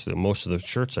these shirts, most of the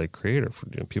shirts I create are for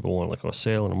people want like a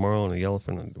sail and a marlin and a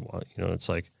yellowfin, and it's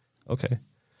like okay,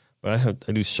 but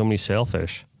I do so many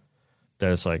sailfish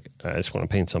that it's like I just want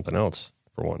to paint something else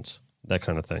for once, that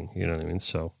kind of thing. You know what I mean?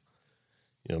 So,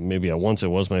 maybe at once it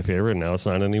was my favorite, now it's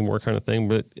not anymore, kind of thing.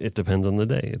 But it depends on the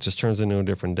day. It just turns into a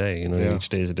different day. Each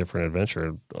day is a different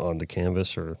adventure on the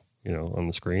canvas or on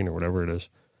the screen or whatever it is.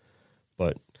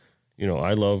 But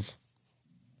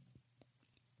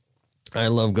I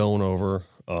love going over.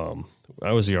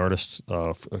 I was the artist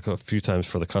a few times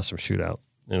for the custom shootout.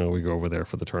 We go over there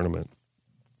for the tournament,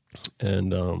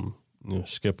 and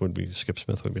Skip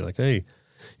Smith would be like, "Hey,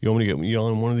 you want me to get you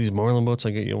on one of these marlin boats?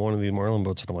 I get you on one of these marlin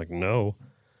boats." And I'm like, "No,"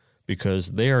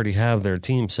 because they already have their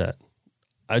team set.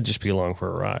 I'd just be along for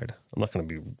a ride. I'm not going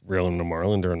to be reeling the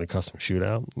marlin during the custom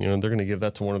shootout. You know, they're going to give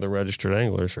that to one of the registered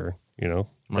anglers, or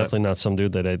definitely not some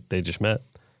dude that they just met.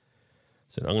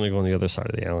 So I'm going to go on the other side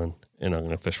of the island and I'm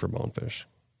going to fish for bonefish.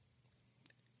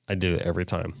 I did it every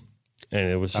time,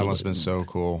 and it was that must have been so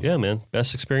cool. Yeah, man,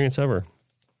 best experience ever.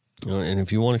 And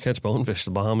if you want to catch bonefish,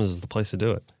 the Bahamas is the place to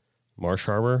do it. Marsh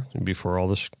Harbor, before all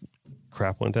this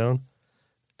crap went down,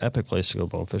 epic place to go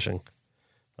bone fishing.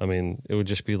 I mean, it would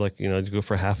just be like, you go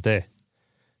for a half day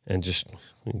and just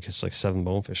catch like 7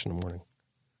 bonefish in the morning.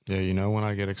 Yeah, when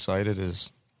I get excited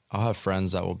is I'll have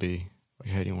friends that will be like,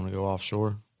 hey, do you want to go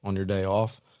offshore on your day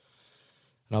off?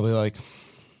 And I'll be like,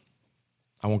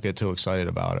 I won't get too excited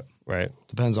about it. Right.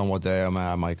 Depends on what day I'm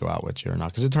at. I might go out with you or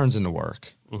not, because it turns into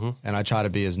work. Mm-hmm. And I try to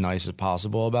be as nice as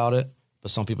possible about it,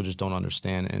 but some people just don't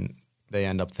understand, and they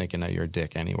end up thinking that you're a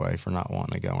dick anyway for not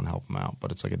wanting to go and help them out,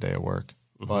 but it's like a day of work.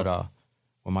 Mm-hmm. But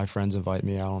when my friends invite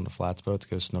me out on the flats boat to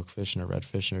go snook fishing or red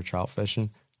fishing or trout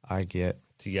fishing, I get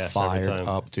fired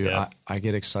up, dude. Yeah. I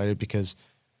get excited because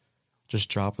just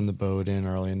dropping the boat in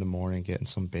early in the morning, getting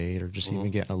some bait, or just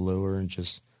even getting a lure and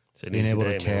just being able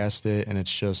to cast it, and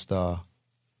it's just they're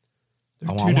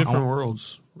two different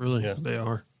worlds, really. Yeah. They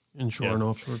are inshore and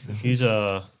offshore fishing. He's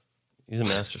a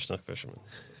master snook fisherman.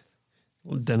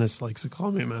 Well, Dennis likes to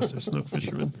call me a master snook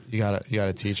fisherman. You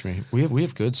gotta teach me. We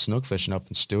have good snook fishing up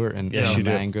in Stewart and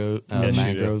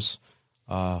mangroves.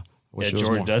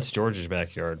 George, that's George's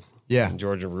backyard. Yeah, and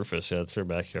George and Rufus. Yeah, it's their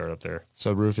backyard up there.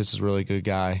 So Rufus is a really good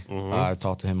guy. I've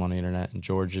talked to him on the internet, and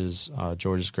George is a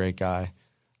great guy.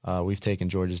 We've taken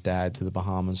George's dad to the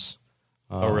Bahamas.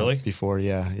 Oh, really? Before,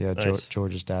 yeah. Nice.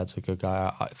 George's dad's a good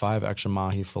guy. If I have extra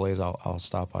mahi fillets, I'll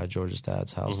stop by George's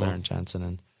dad's house there in Jensen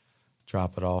and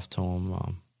drop it off to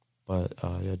him. But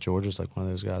George is like one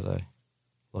of those guys I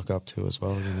look up to as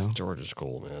well. George is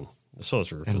cool, man. So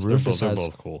is Rufus. And Rufus they're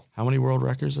both cool. How many world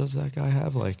records does that guy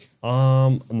have? Like,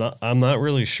 I'm not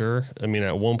really sure. I mean,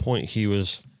 at one point he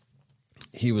was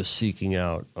seeking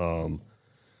out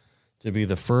to be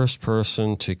the first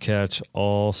person to catch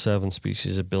all 7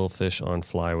 species of billfish on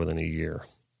fly within a year,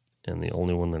 and the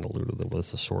only one that eluded them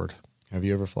was the sword. Have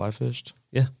you ever fly fished?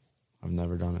 Yeah, I've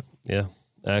never done it. Yeah,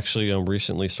 actually,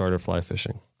 recently started fly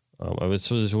fishing. It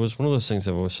was one of those things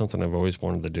that was something I've always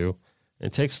wanted to do.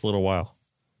 It takes a little while,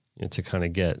 to kind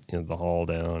of get the haul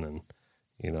down and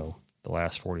the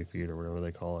last 40 feet or whatever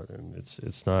they call it, and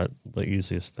it's not the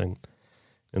easiest thing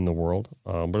in the world,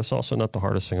 but it's also not the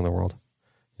hardest thing in the world.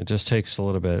 It just takes a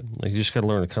little bit. Like, you just got to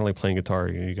learn. Kind of like playing guitar.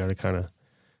 You got to kind of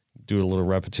do a little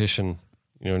repetition.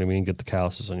 You know what I mean? Get the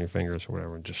calluses on your fingers or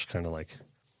whatever, and just kind of like,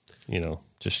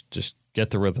 just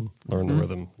get the rhythm, learn the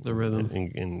rhythm,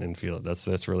 and feel it.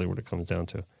 That's really what it comes down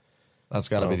to. That's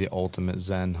got to be the ultimate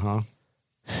zen, huh?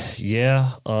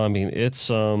 Yeah, I mean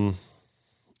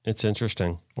it's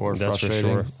interesting or that's frustrating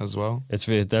for sure. as well. That's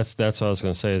what I was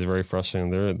going to say. It's very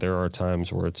frustrating. There are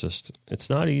times where it's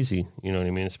not easy. You know what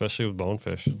I mean? Especially with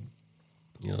bonefish.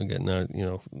 Getting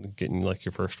that, getting like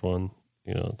your first one.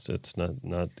 It's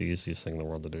not the easiest thing in the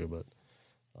world to do, but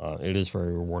it is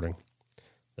very rewarding.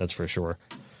 That's for sure.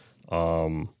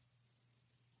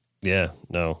 Yeah,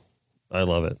 no, I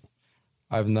love it.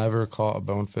 I've never caught a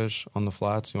bonefish on the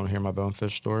flats. You want to hear my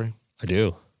bonefish story? I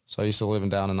do. So I used to live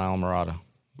down in Isla Morada.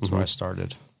 That's where I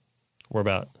started. Where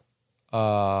about?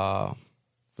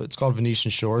 It's called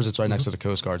Venetian Shores. It's right next to the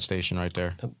Coast Guard station right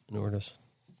there. Yep, I know where it is.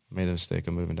 Made a mistake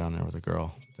of moving down there with a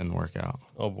girl. Didn't work out.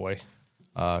 Oh, boy.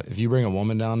 If you bring a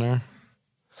woman down there,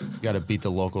 you got to beat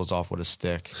the locals off with a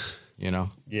stick,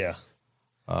 Yeah.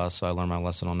 So I learned my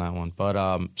lesson on that one.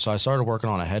 But so I started working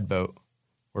on a head boat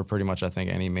where pretty much I think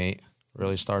any mate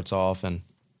really starts off, and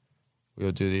we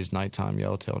would do these nighttime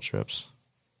yellowtail trips.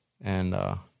 And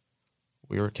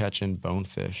we were catching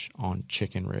bonefish on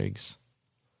chicken rigs,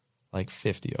 like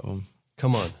 50 of them.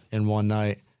 Come on. In one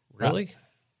night. Really?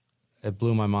 It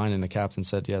blew my mind, and the captain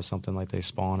said, yeah, something like they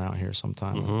spawn out here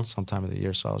sometime of the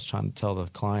year. So I was trying to tell the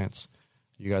clients,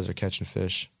 you guys are catching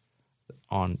fish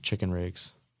on chicken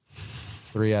rigs.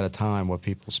 3 at a time, what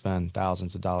people spend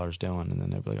thousands of dollars doing, and then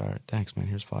they'd be like, all right, thanks, man,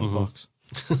 here's $5.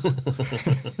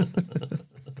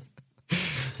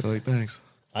 They're like, thanks.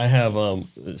 I have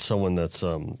someone that's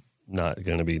not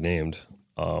going to be named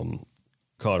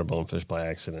caught a bonefish by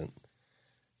accident.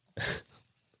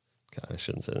 God, I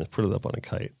shouldn't say it. Put it up on a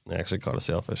kite and actually caught a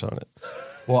sailfish on it.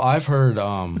 Well, I've heard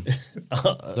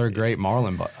they're great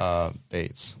marlin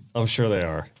baits. I'm sure they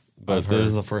are. But this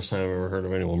is the first time I've ever heard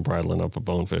of anyone bridling up a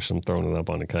bonefish and throwing it up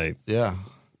on a kite. Yeah.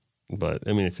 But,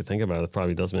 I mean, if you think about it, it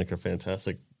probably does make a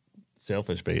fantastic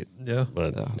sailfish bait. Yeah.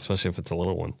 But especially if it's a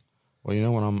little one.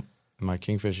 Well, when I'm in my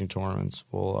kingfishing tournaments,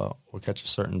 we'll catch a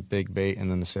certain big bait,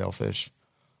 and then the sailfish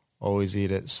always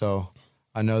eat it. So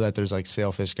I know that there's like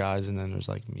sailfish guys and then there's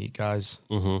like meat guys.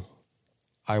 Mm-hmm.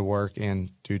 I work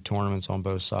and do tournaments on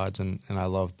both sides, and I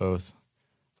love both.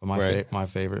 But my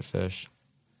favorite fish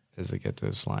is to get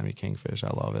those slimy kingfish. I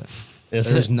love it.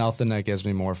 There's nothing that gets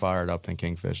me more fired up than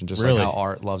kingfish. And just like how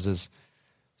Art loves his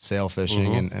sail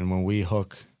fishing, and when we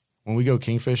go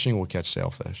kingfishing, we'll catch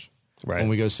sailfish. Right. When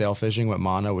we go sail fishing with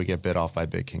mono, we get bit off by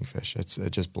big kingfish.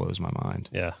 It just blows my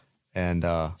mind. Yeah. And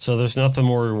so there's nothing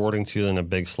more rewarding to you than a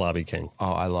big slobby king.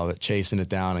 Oh, I love it. Chasing it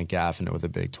down and gaffing it with a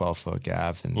big 12-foot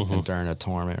gaff and during a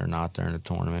tournament or not during a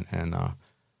tournament. And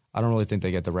I don't really think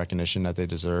they get the recognition that they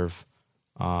deserve.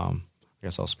 I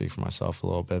guess I'll speak for myself a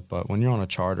little bit. But when you're on a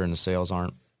charter and the sails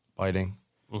aren't biting,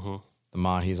 the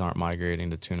mahis aren't migrating,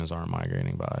 the tunas aren't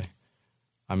migrating by.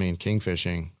 I mean,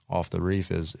 kingfishing off the reef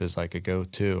is like a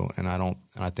go-to. And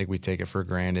I think we take it for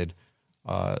granted,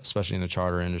 especially in the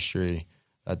charter industry,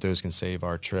 that those can save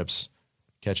our trips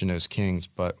catching those kings.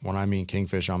 But when I mean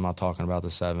kingfish, I'm not talking about the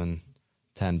 7,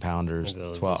 10 pounders,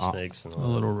 12 snakes and the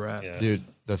little rats. Dude,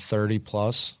 the 30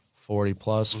 plus, 40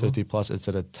 plus, 50 plus, it's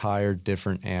an entire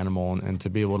different animal. And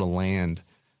to be able to land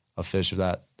a fish of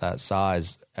that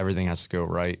size, everything has to go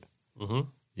right.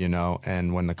 You know,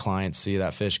 and when the clients see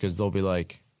that fish, because they'll be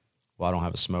like, well, I don't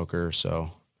have a smoker,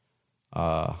 so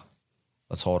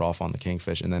let's hold off on the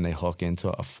kingfish. And then they hook into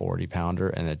a 40 pounder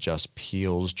and it just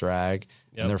peels drag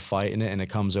and they're fighting it and it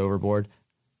comes overboard.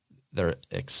 They're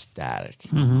ecstatic.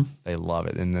 They love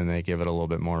it. And then they give it a little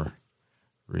bit more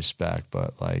respect.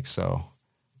 But like, so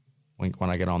when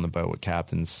I get on the boat with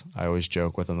captains, I always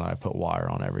joke with them that I put wire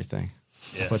on everything.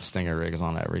 I put stinger rigs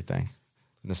on everything.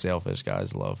 And the sailfish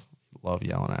guys love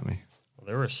yelling at me. Well,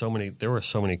 there were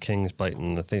so many kings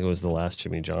biting. I think it was the last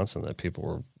Jimmy Johnson that people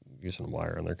were using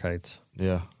wire on their kites.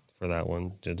 Yeah. For that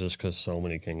one, just because so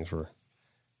many kings were,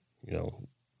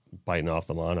 biting off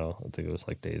the mono. I think it was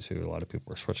like days who a lot of people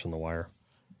were switching the wire.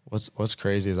 What's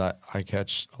crazy is I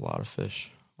catch a lot of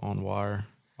fish on wire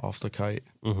off the kite.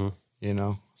 You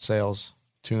know, sails,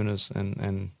 tunas,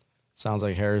 and sounds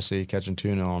like heresy catching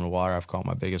tuna on the wire. I've caught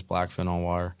my biggest blackfin on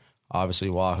wire. Obviously,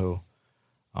 wahoo.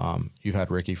 You've had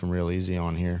Ricky from Real Easy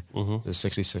on here. The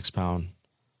 66-pound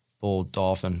bull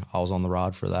dolphin. I was on the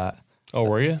rod for that. Oh,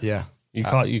 were you? Yeah. You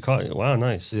caught it. Wow,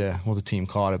 nice. Yeah. Well, the team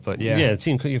caught it, but yeah. Yeah, the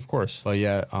team caught you, of course. But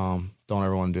yeah, don't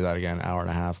ever want to do that again. Hour and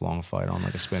a half long fight on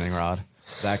like a spinning rod.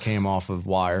 That came off of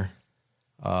wire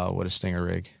with a stinger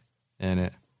rig in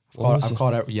it. I've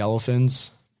caught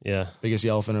yellowfins. Yeah. Biggest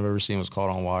yellowfin I've ever seen was caught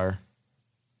on wire.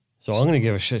 So I'm going to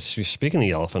give speaking of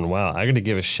yellowfin, wow, I got to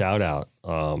give a shout out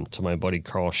to my buddy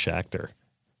Carl Schachter.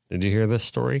 Did you hear this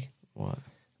story? What?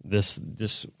 This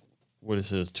what is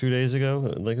this, 2 days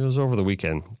ago? Like it was over the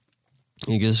weekend.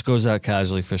 He just goes out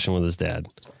casually fishing with his dad,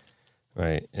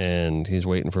 right? And he's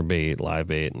waiting for live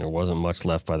bait, and there wasn't much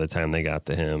left by the time they got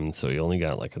to him. So he only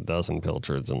got like a dozen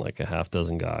pilchards and like a half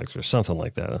dozen gogs or something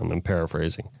like that. I'm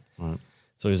paraphrasing. Right.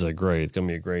 So he's like, great, it's going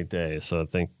to be a great day. So I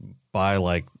think by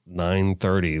like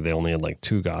 9:30, they only had like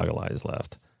 2 goggle eyes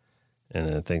left.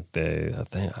 And I think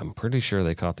I'm pretty sure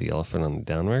they caught the elephant on the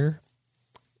downrigger.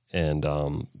 And,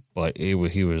 but he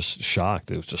was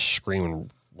shocked. It was just screaming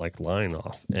like line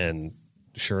off. And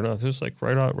sure enough, it was like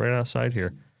right outside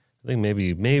here. I think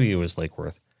maybe it was Lake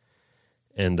Worth.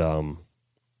 And,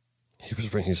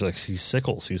 he's like, sees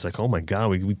sickles. He's like, oh my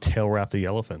God, we tail wrapped the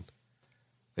yellowfin.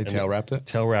 They tail wrapped it?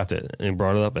 Tail wrapped it and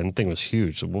brought it up, and the thing was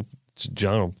huge. So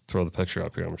John will throw the picture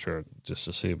up here, I'm sure, just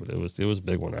to see. But it was a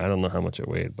big one. I don't know how much it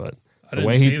weighed, but I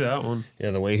didn't see that one.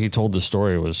 Yeah, the way he told the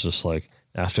story was just like,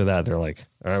 after that, they're like,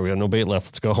 all right, we got no bait left.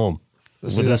 Let's go home.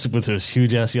 With this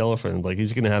huge ass yellowfin. Like,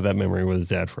 he's going to have that memory with his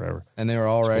dad forever. And they were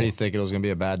already thinking it was going to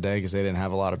be a bad day because they didn't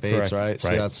have a lot of baits, right?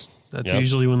 So that's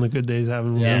usually when the good days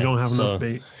happen, when you don't have enough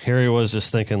bait. Here he was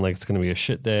just thinking, like, it's going to be a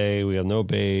shit day. We have no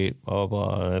bait, blah, blah,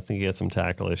 blah. And I think he had some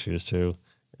tackle issues, too.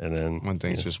 And then when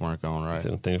things just weren't going right.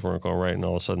 Things weren't going right, and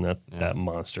all of a sudden that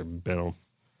monster bit him.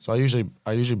 So I usually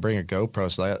bring a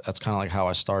GoPro. So that's kind of like how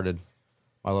I started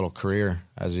my little career,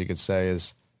 as you could say,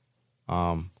 is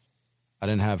I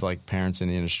didn't have, like, parents in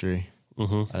the industry. I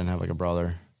didn't have, like, a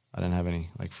brother. I didn't have any,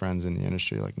 like, friends in the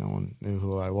industry. Like, no one knew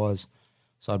who I was.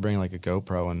 So I'd bring, like, a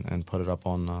GoPro and put it up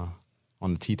on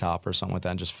the T-top or something like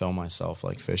that and just film myself,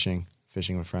 like, fishing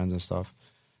with friends and stuff.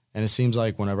 And it seems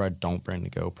like whenever I don't bring the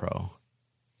GoPro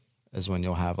is when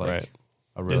you'll have, like,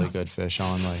 a really good fish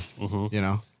on, like, you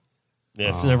know? Yeah,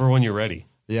 it's never when you're ready.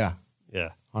 Yeah. Yeah.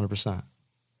 100%.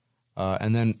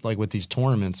 And then, like, with these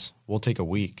tournaments, we'll take a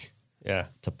week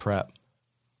to prep,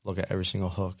 look at every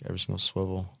single hook, every single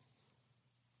swivel,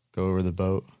 go over the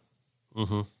boat,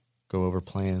 go over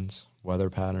plans,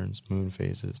 weather patterns, moon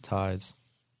phases, tides,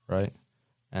 right?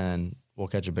 And we'll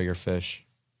catch a bigger fish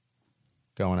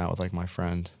going out with like my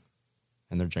friend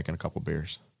and they're drinking a couple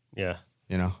beers. Yeah.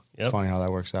 You know, it's funny how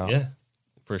that works out. Yeah,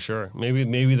 for sure.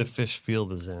 Maybe the fish feel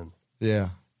the zen. Yeah.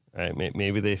 Right.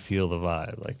 Maybe they feel the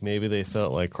vibe. Like maybe they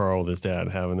felt like Carl with his dad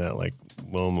having that like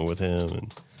moment with him,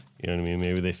 and you know what I mean.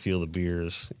 Maybe they feel the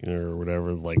beers, you know, or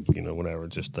whatever. Like whatever,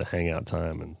 just the hangout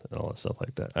time and all that stuff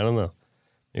like that. I don't know.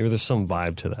 Maybe there's some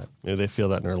vibe to that. Maybe they feel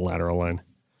that in their lateral line.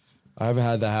 I haven't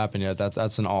had that happen yet.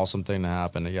 That's an awesome thing to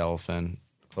happen to yellowfin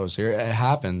close here. It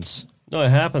happens. No, it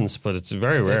happens, but it's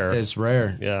very rare. It's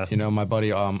rare. Yeah. You know, my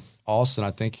buddy Austin,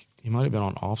 I think he might have been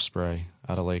on Offspray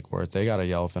out of Lake Worth. They got a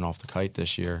yellowfin off the kite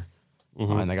this year,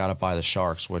 and they got it by the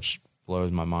sharks, which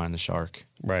blows my mind. The shark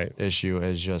issue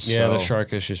is just the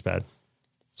shark issue is bad.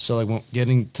 So like when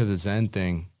getting to the Zen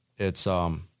thing, it's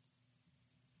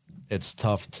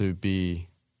tough to be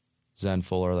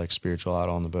Zenful or like spiritual out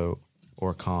on the boat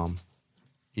or calm,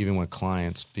 even with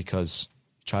clients, because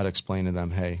try to explain to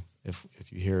them, hey, if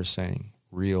you hear us saying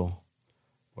real,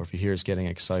 or if you hear us getting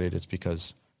excited, it's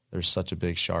because there's such a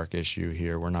big shark issue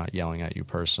here. We're not yelling at you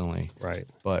personally. Right.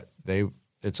 But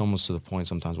it's almost to the point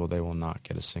sometimes where they will not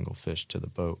get a single fish to the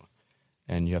boat.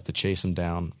 And you have to chase them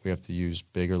down. We have to use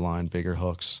bigger line, bigger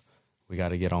hooks. We got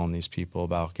to get on these people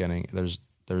about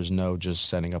there's no just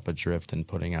setting up a drift and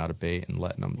putting out a bait and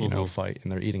letting them, you know, fight.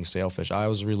 And they're eating sailfish. I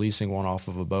was releasing one off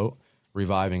of a boat,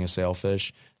 reviving a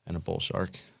sailfish, and a bull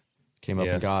shark came up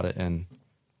and got it. And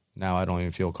now I don't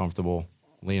even feel comfortable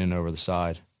leaning over the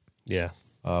side. Yeah.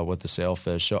 With the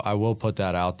sailfish. So I will put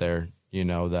that out there, you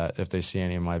know, that if they see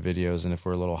any of my videos and if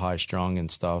we're a little high strung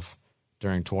and stuff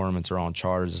during tournaments or on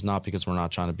charters, it's not because we're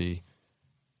not trying to be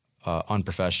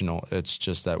unprofessional. It's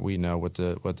just that we know with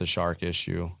the shark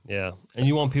issue. Yeah. And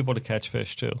you want people to catch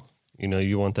fish too. You know,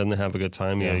 you want them to have a good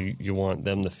time. Yeah. You want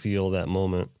them to feel that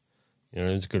moment. You know,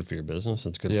 it's good for your business.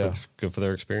 It's good good for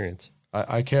their experience.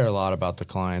 I care a lot about the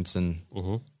clients, and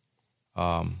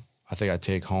I think I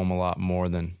take home a lot more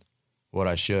than what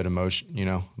I should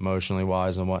emotionally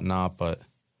wise and whatnot. But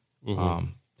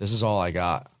this is all I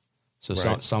got. So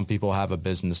some people have a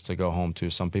business to go home to.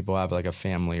 Some people have like a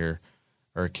family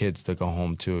or kids to go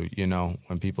home to. You know,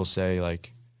 when people say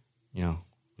like, you know,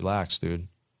 relax, dude.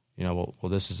 You know, well,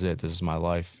 this is it. This is my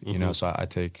life. You know, so I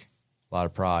take a lot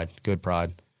of pride, good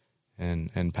pride,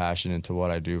 and passion into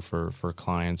what I do for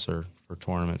clients or for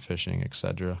tournament fishing, et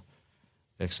cetera.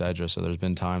 So there's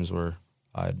been times where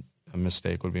a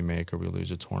mistake would be made or we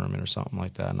lose a tournament or something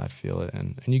like that, and I feel it.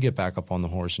 And you get back up on the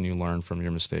horse and you learn from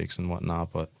your mistakes and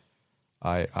whatnot. But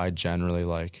I generally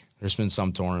like. There's been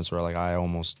some tournaments where like I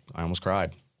almost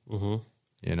cried. You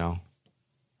know,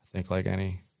 I think like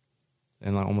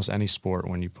almost any sport,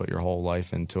 when you put your whole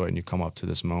life into it and you come up to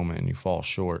this moment and you fall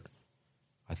short,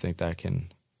 I think that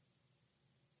can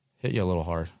hit you a little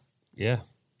hard. Yeah,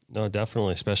 no,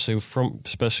 definitely, especially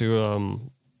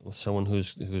someone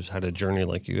who's had a journey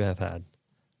like you have had,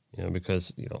 you know,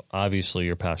 because, you know, obviously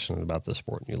you're passionate about the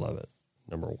sport and you love it,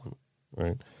 number one,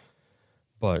 right?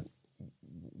 But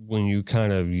when you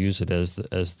kind of use it as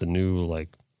the new like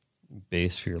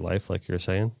base for your life, like you're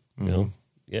saying, you know,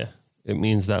 it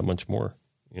means that much more,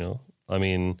 you know. I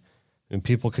mean, and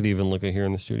people could even look at here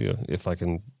in the studio, if I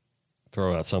can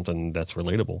throw out something that's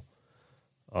relatable,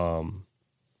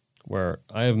 where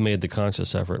I have made the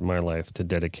conscious effort in my life to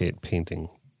dedicate painting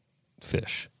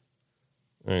fish.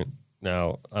 Right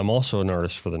now, I'm also an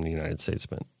artist for the United States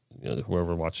Mint. You know,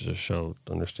 whoever watches the show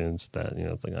understands that, you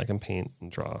know, like I can paint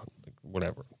and draw, like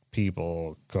whatever,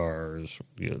 people, cars,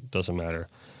 you know, doesn't matter,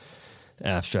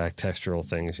 abstract textural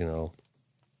things, you know.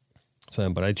 So,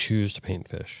 but I choose to paint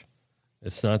fish.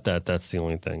 It's not that that's the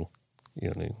only thing, you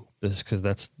know what I mean? This is because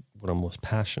that's what I'm most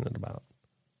passionate about,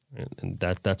 and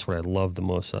that's what I love the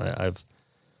most. I've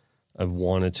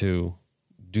wanted to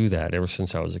do that ever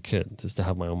since I was a kid, just to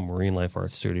have my own marine life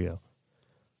art studio.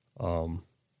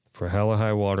 For hell or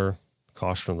high water,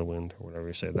 caution of the wind, or whatever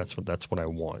you say, that's what I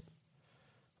want.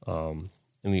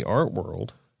 In the art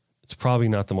world, it's probably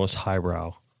not the most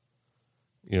highbrow,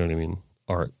 you know what I mean,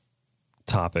 art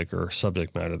topic or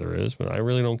subject matter there is, but I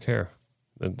really don't care.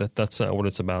 That's not what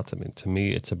it's about to me. To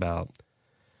me, it's about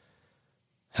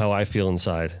how I feel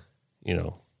inside, you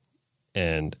know,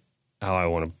 and how I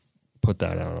want to put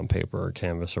that out on paper or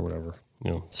canvas or whatever,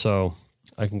 you know. So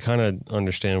I can kind of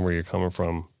understand where you're coming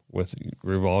from with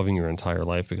revolving your entire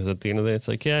life, because at the end of the day, it's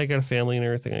like, yeah, I got a family and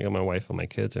everything. I got my wife and my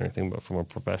kids and everything. But from a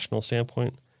professional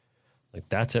standpoint, like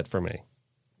that's it for me.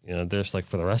 You know, there's like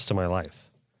for the rest of my life,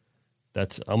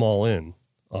 I'm all in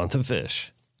on the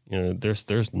fish. You know,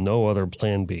 there's no other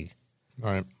plan B. All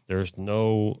right. There's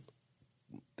no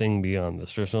thing beyond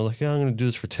this. There's no like, yeah, I'm going to do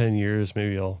this for 10 years.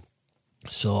 Maybe I'll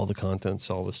sell all the content,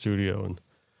 sell the studio, and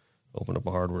open up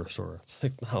a hardware store. It's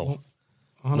like, no.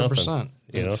 100%.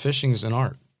 You know? Fishing's an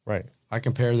art. Right. I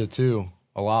compare the two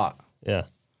a lot. Yeah.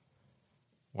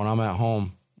 When I'm at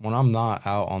home, when I'm not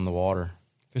out on the water.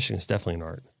 Fishing is definitely an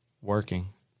art. Working.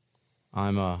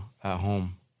 I'm at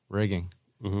home rigging.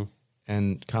 Mm-hmm.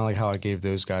 And kind of like how I gave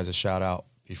those guys a shout out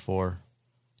before,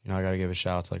 you know, I got to give a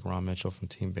shout out to like Ron Mitchell from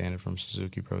Team Bandit from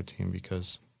Suzuki Pro Team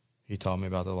because he taught me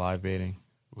about the live baiting.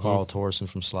 Mm-hmm. Carl Torsen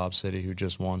from Slob City who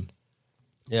just won.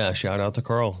 Yeah, shout out to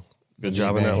Carl. Good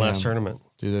job in that last tournament.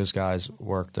 Dude, those guys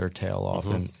worked their tail off,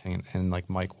 Mm-hmm. and like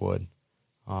Mike Wood.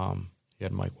 You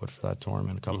had Mike Wood for that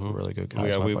tournament, a couple of really good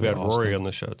guys. We've got Rory on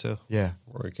the show too. Yeah.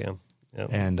 Rory Cam. Yeah.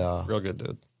 And real good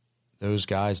dude. Those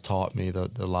guys taught me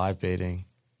the live baiting,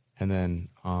 and then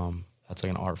that's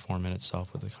like an art form in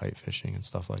itself with the kite fishing and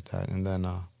stuff like that. And then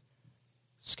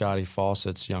Scotty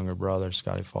Fawcett's younger brother,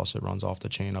 Scotty Fawcett, runs off the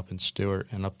chain up in Stewart,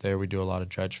 and up there we do a lot of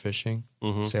dredge fishing,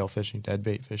 sail fishing, dead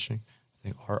bait fishing. I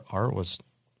think Art was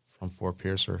from Fort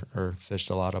Pierce or fished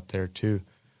a lot up there too.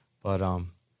 But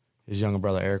his younger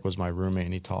brother Eric was my roommate,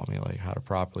 and he taught me like how to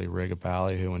properly rig a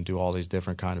ballyhoo and do all these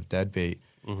different kind of dead bait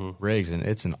rigs. And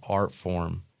it's an art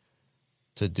form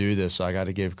to do this. So I got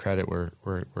to give credit where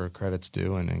credit's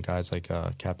due, and guys like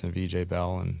Captain VJ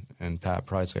Bell and Pat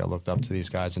Price. Like I looked up to these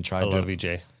guys and tried. I love VJ.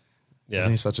 Yeah,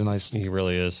 isn't he such a nice? He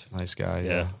really is nice guy.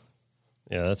 Yeah,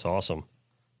 that's awesome.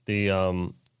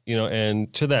 The you know,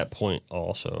 and to that point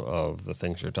also of the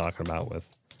things you're talking about with,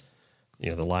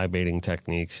 you know, the live baiting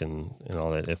techniques and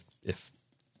all that. If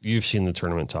you've seen the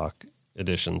Tournament Talk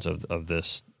editions of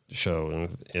this show,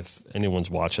 and if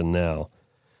anyone's watching now,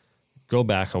 go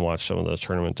back and watch some of those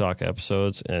Tournament Talk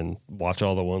episodes and watch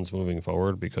all the ones moving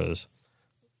forward, because,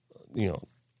 you know,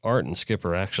 Art and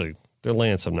Skipper actually, they're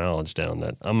laying some knowledge down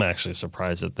that I'm actually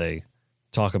surprised that they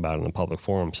talk about in the public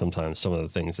forum sometimes, some of the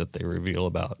things that they reveal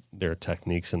about their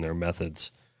techniques and their methods.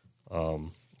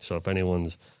 So if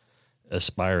anyone's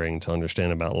aspiring to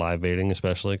understand about live baiting,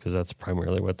 especially because that's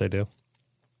primarily what they do,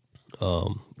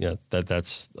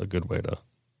 that's a good way to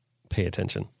pay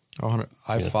attention.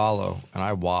 I follow and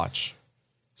I watch.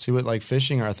 See, what like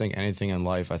fishing or I think anything in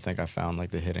life, I think I found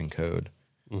like the hidden code.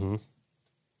 Mm-hmm.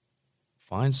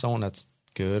 Find someone that's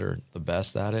good or the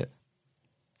best at it.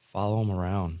 Follow them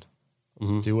around.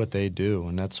 Mm-hmm. Do what they do,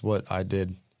 and that's what I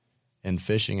did in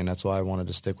fishing, and that's why I wanted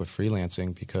to stick with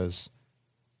freelancing, because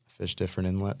I fish different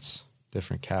inlets,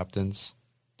 different captains,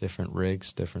 different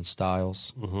rigs, different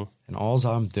styles, and all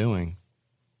I'm doing,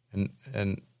 and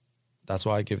that's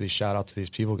why I give these shout out to these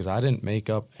people, because I didn't make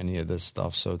up any of this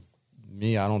stuff. So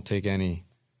me, I don't take any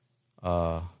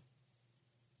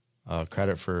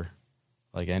credit for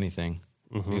like anything,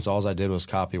 because all I did was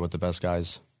copy what the best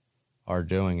guys are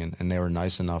doing, and they were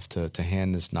nice enough to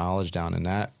hand this knowledge down, and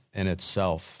that in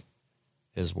itself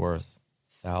is worth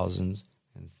thousands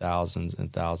and thousands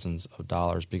and thousands of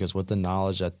dollars, because with the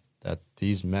knowledge that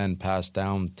these men passed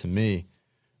down to me,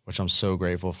 which I'm so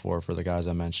grateful for the guys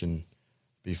I mentioned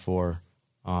before,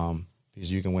 because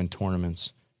you can win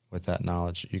tournaments with that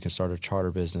knowledge. You can start a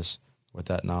charter business with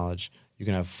that knowledge. You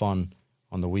can have fun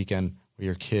on the weekend with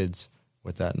your kids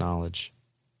with that knowledge,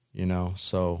 you know?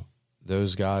 So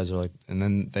those guys are like, and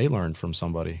then they learned from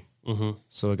somebody. Mm-hmm.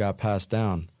 So it got passed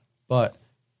down. But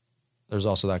there's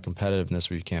also that competitiveness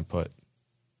where you can't put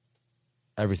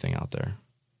everything out there.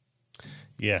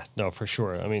 Yeah, no, for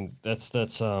sure. I mean, that's what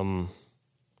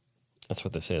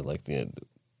they say. Like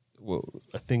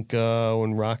I think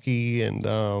when Rocky and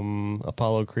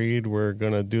Apollo Creed were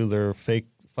gonna do their fake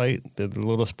fight, the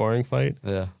little sparring fight.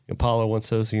 Yeah, Apollo once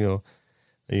says, you know,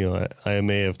 I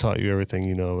may have taught you everything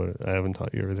you know, but I haven't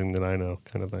taught you everything that I know,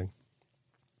 kind of thing.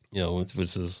 You know,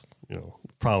 which is, you know,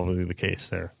 probably the case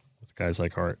there with guys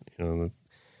like Art. You know,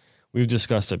 we've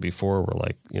discussed it before. We're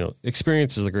like, you know,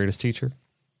 experience is the greatest teacher,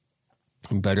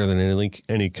 better than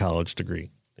any college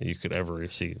degree that you could ever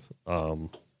receive,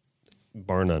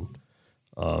 bar none.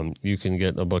 You can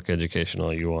get a book education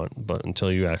all you want, but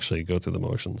until you actually go through the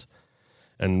motions.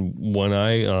 And when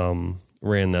I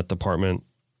ran that department,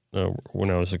 when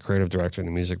I was a creative director in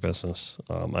the music business,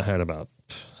 I had at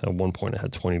one point I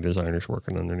had 20 designers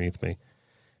working underneath me,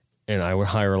 and I would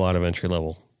hire a lot of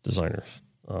entry-level designers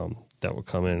that would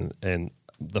come in, and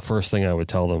the first thing I would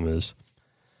tell them is,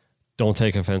 don't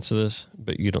take offense to this,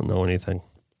 but you don't know anything.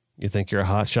 You think you're a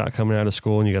hot shot coming out of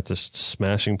school and you got this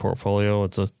smashing portfolio.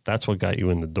 That's what got you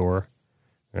in the door,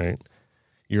 right?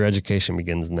 Your education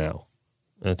begins now.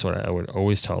 That's what I would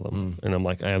always tell them. And I'm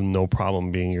like, I have no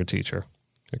problem being your teacher.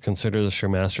 I consider this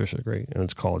your master's degree, and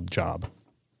it's called job.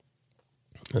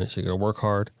 Right, so you're going to work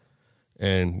hard,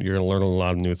 and you're going to learn a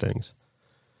lot of new things.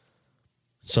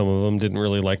 Some of them didn't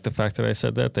really like the fact that I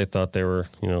said that. They thought they were,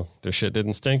 their shit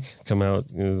didn't stink. Come out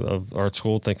of art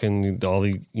school thinking all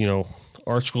the,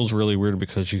 art school's really weird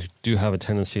because you do have a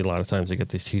tendency a lot of times to get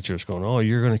these teachers going, oh,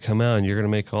 you're going to come out and you're going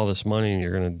to make all this money and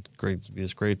you're going to be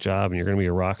this great job and you're going to be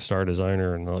a rock star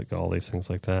designer and like all these things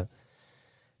like that.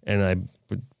 And I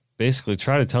would basically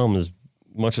try to tell them as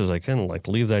much as I can, like,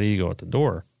 leave that ego at the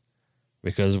door,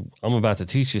 because I'm about to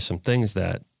teach you some things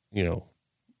that,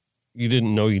 you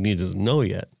didn't know you needed to know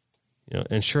yet.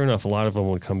 And sure enough, a lot of them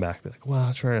would come back and be like, well,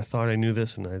 that's right, I thought I knew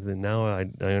this, and now I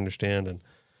understand.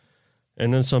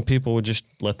 And then some people would just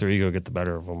let their ego get the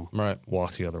better of them, right?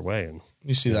 Walk the other way. And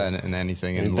you see that in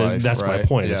anything in life. That's right? my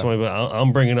point. Yeah.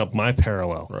 I'm bringing up my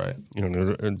parallel, right?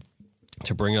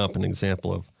 To bring up an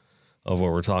example of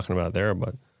what we're talking about there.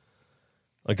 But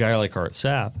a guy like Art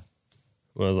Sapp,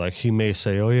 well, like, he may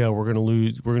say, oh yeah, we're going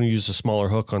to use a smaller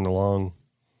hook on the long,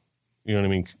 you know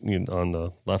what I mean, on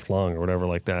the left long or whatever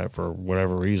like that for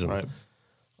whatever reason. Right.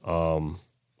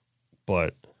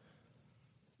 But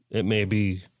it may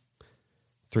be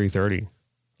 3:30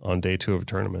 on day 2 of a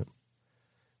tournament,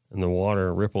 and the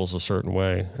water ripples a certain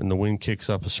way, and the wind kicks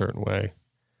up a certain way,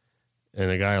 and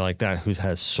a guy like that who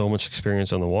has so much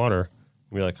experience on the water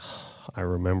will be like, I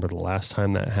remember the last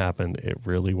time that happened, it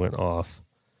really went off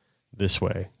this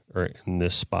way or in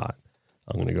this spot.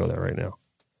 I'm going to go there right now.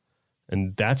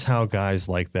 And that's how guys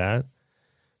like that,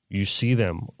 you see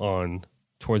them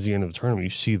towards the end of the tournament, you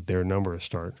see their numbers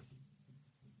start.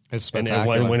 It's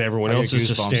spectacular. And when everyone else is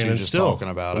just standing still, talking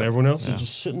about when it. Everyone else is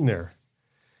just sitting there.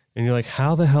 And you're like,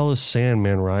 how the hell is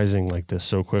Sandman rising like this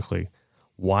so quickly?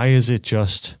 Why is it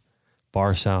just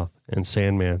Bar South and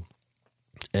Sandman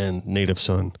and Native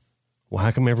Son? Well,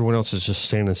 how come everyone else is just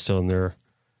standing still in there?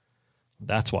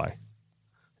 That's why.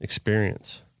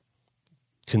 Experience,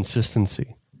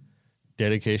 consistency,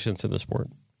 dedication to the sport,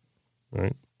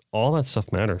 right? All that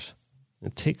stuff matters.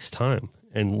 It takes time.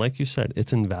 And like you said,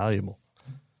 it's invaluable.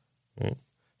 Right?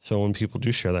 So when people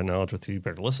do share that knowledge with you, you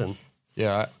better listen.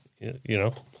 Yeah.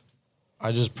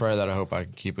 I just pray that I hope I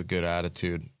can keep a good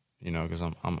attitude, because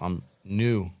I'm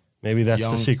new. Maybe that's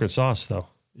the secret sauce, though.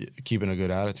 Keeping a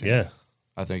good attitude. Yeah.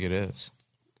 I think it is.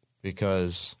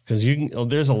 Because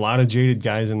there's a lot of jaded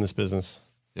guys in this business.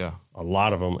 Yeah. A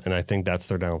lot of them, and I think that's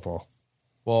their downfall.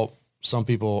 Well, some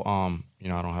people, I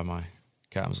don't have my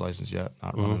captain's license yet,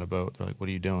 not running a boat. They're like, what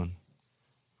are you doing?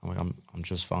 I'm like, I'm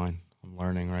just fine. I'm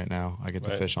learning right now. I get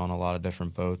to fish on a lot of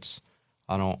different boats.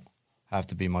 I don't have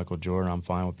to be Michael Jordan. I'm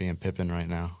fine with being Pippen right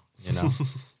now,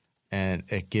 and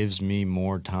it gives me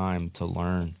more time to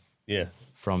learn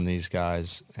from these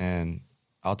guys. And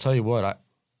I'll tell you what, a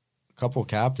couple of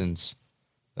captains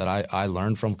that I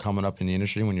learned from coming up in the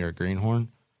industry when you're a greenhorn,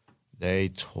 they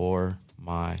tore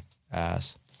my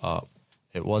ass up.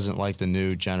 It wasn't like the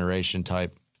new generation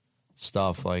type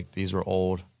stuff. Like, these were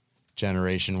old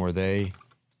generation where they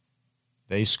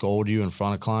scold you in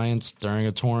front of clients during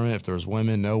a tournament. If there was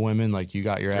women, no women, like, you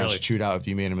got your ass chewed out if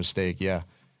you made a mistake. Yeah.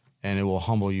 And it will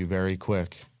humble you very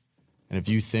quick. And if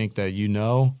you think that you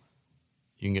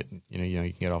can get, you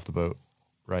can get off the boat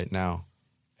right now.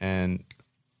 And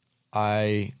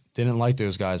I didn't like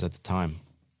those guys at the time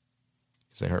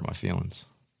because they hurt my feelings.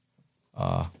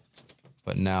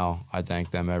 But now I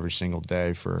thank them every single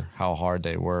day for how hard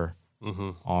they were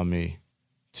on me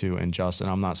to adjust. And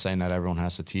I'm not saying that everyone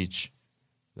has to teach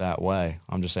that way.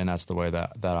 I'm just saying that's the way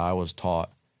that I was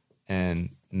taught. And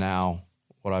now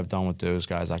what I've done with those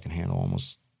guys, I can handle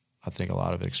almost, I think, a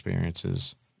lot of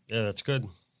experiences. Yeah, that's good.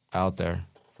 Out there.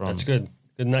 That's good.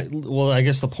 Well, I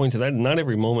guess the point to that, not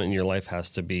every moment in your life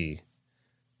has to be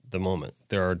the moment.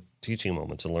 There are teaching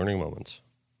moments and learning moments.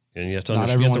 And you have to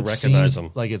understand, you have to recognize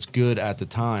them. Like, it's good at the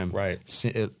time. Right.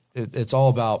 It's all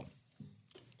about,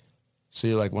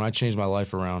 see, like, when I changed my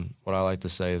life around, what I like to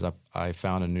say is I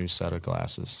found a new set of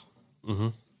glasses. Mm-hmm.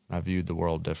 I viewed the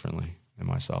world differently in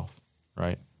myself,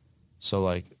 right? So,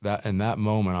 like, that in that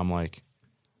moment, I'm like,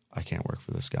 I can't work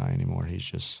for this guy anymore.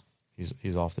 He's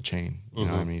off the chain. You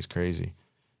know what I mean? He's crazy.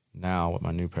 Now, with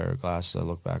my new pair of glasses, I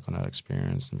look back on that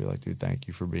experience and be like, dude, thank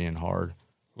you for being hard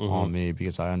on me,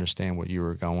 because I understand what you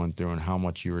were going through and how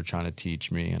much you were trying to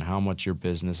teach me and how much your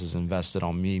business is invested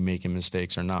on me making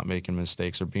mistakes or not making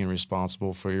mistakes or being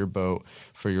responsible for your boat,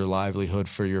 for your livelihood,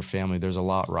 for your family. There's a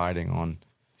lot riding on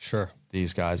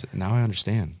these guys. Now I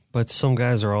understand. But some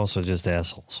guys are also just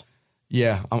assholes.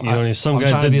 Yeah. Some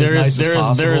guys, there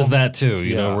is that too,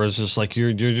 you know, where it's just like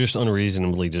you're just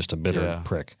unreasonably just a bitter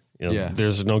prick.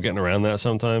 There's no getting around that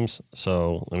sometimes.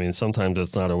 So, I mean, sometimes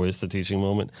it's not always the teaching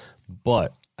moment,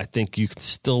 but I think you can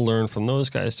still learn from those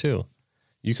guys too.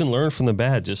 You can learn from the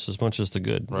bad just as much as the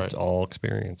good. Right. It's all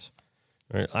experience.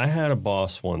 Right? I had a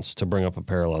boss once, to bring up a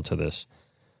parallel to this.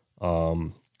 We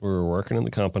were working in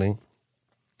the company,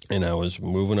 and I was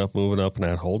moving up, and I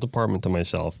had a whole department to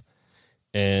myself.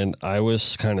 And I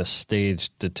was kind of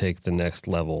staged to take the next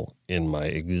level in my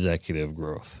executive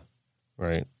growth,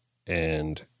 right?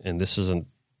 And this isn't,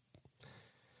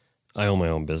 I own my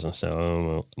own business now. I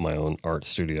own my own art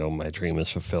studio. My dream is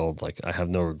fulfilled. Like, I have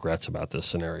no regrets about this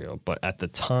scenario. But at the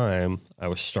time, I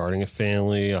was starting a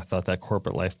family. I thought that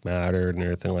corporate life mattered and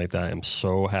everything like that. I'm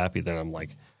so happy that I'm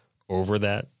like over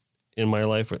that in my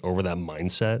life, over that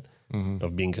mindset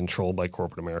of being controlled by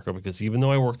corporate America. Because even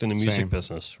though I worked in the music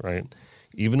business, right?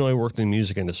 Even though I worked in the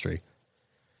music industry,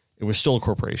 it was still a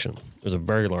corporation. It was a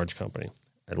very large company.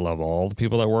 I love all the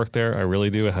people that work there. I really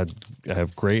do. I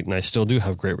have great, and I still do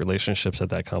have great relationships at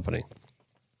that company.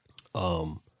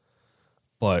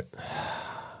 But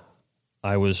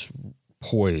I was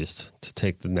poised to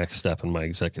take the next step in my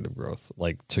executive growth,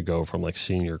 like to go from like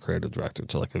senior creative director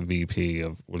to like a VP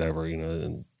of whatever, you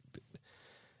know,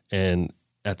 and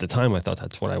at the time I thought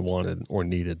that's what I wanted or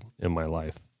needed in my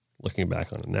life. Looking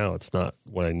back on it now, it's not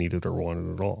what I needed or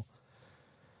wanted at all.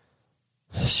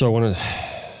 So when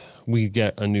we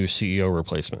get a new CEO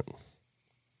replacement,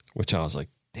 which I was like,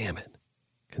 damn it.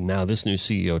 'Cause now this new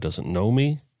CEO doesn't know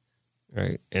me,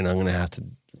 right? And I'm going to have to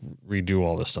redo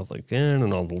all this stuff again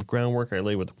and all the groundwork I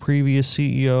laid with the previous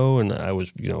CEO. And I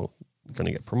was, you know, going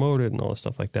to get promoted and all this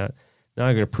stuff like that. Now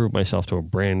I got to prove myself to a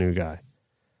brand new guy.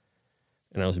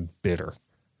 And I was bitter,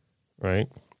 right?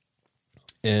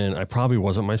 And I probably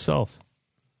wasn't myself.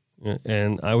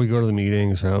 And I would go to the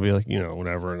meetings and I'll be like, you know,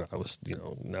 whatever. And I was, you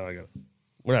know, now I got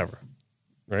whatever,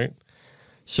 right?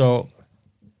 So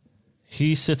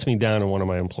he sits me down in one of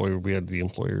my we had the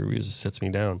employee reviews, he sits me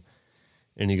down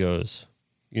and he goes,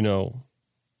 you know,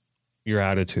 your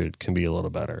attitude can be a little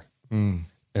better. And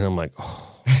I'm like,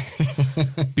 oh,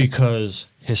 because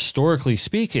historically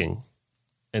speaking,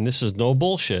 and this is no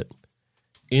bullshit,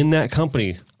 in that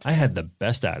company, I had the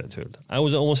best attitude. I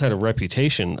almost had a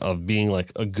reputation of being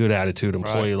like a good attitude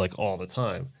employee, like all the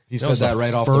time. He said that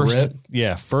right off the rip?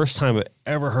 Yeah, first time I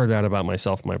ever heard that about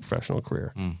myself in my professional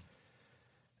career. And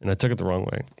I took it the wrong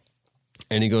way.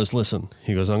 And he goes, listen,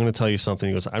 he goes, I'm going to tell you something.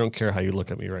 He goes, I don't care how you look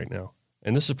at me right now.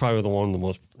 And this is probably one of the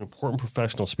most important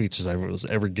professional speeches I was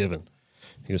ever given.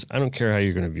 He goes, I don't care how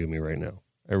you're going to view me right now.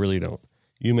 I really don't.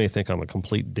 You may think I'm a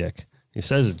complete dick. He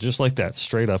says it just like that,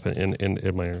 straight up in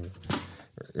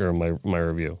my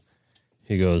review.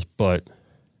 He goes, but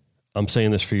I'm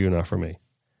saying this for you, not for me.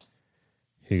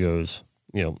 He goes,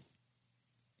 you know,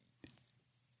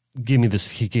 give me this.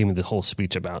 He gave me the whole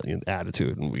speech about, you know,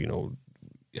 attitude and, you know,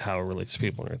 how it relates to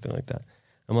people and everything like that.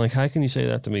 I'm like, how can you say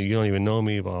that to me? You don't even know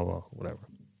me, blah, blah, whatever.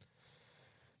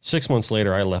 6 months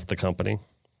later, I left the company,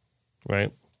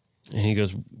 right? And he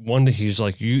goes, one day, he's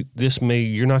like, you're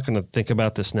not going to think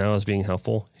about this now as being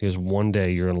helpful. He goes, one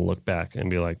day you're going to look back and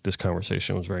be like, this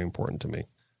conversation was very important to me.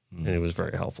 And it was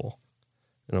very helpful.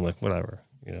 And I'm like, whatever,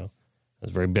 you know. I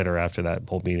was very bitter after that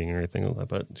whole meeting and everything like that.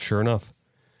 But sure enough,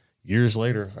 years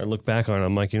later, I look back on it,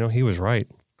 I'm like, you know, he was right.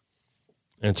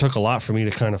 And it took a lot for me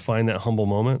to kind of find that humble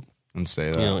moment. And say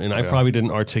that. You know, and I probably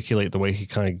didn't articulate the way he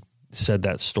kind of said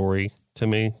that story to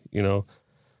me, you know,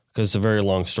 because it's a very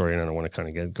long story and I don't want to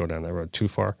kind of go down that road too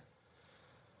far.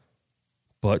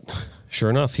 But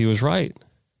sure enough, he was right.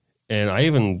 And I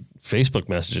even Facebook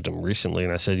messaged him recently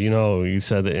and I said, you know, you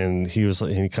said that, and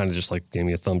he kind of just like gave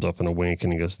me a thumbs up and a wink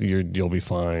and he goes, you'll be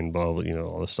fine, blah, blah, you know,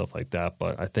 all this stuff like that.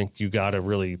 But I think you got to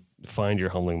really find your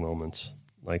humbling moments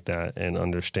like that and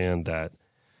understand that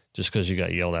just because you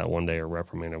got yelled at one day or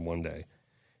reprimanded one day,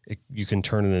 you can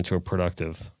turn it into a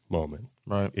productive moment,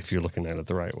 right? If you're looking at it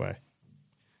the right way.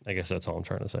 I guess that's all I'm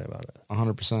trying to say about it.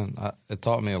 100%. It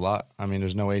taught me a lot. I mean,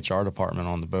 there's no HR department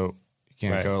on the boat. You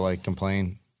can't go like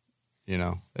complain. You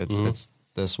know, it's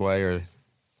this way or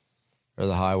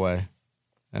the highway,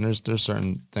 and there's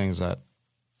certain things that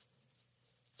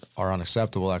are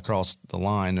unacceptable that cross the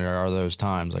line. There are those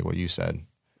times, like what you said.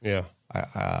 Yeah.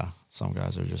 Some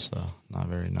guys are just not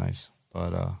very nice,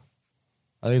 but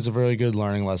I think it's a very good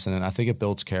learning lesson, and I think it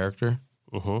builds character.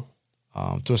 To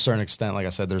a certain extent, like I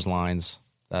said, there's lines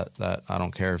that I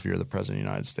don't care if you're the president of the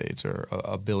United States or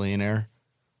a billionaire,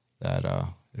 that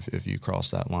if you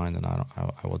cross that line, then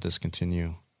I will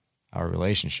discontinue our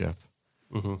relationship.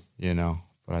 You know,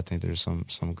 but I think there's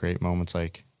some great moments.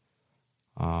 Like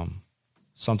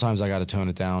sometimes I got to tone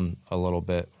it down a little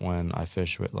bit when I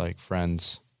fish with like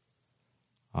friends.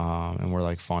 And we're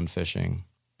like fun fishing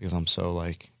because I'm still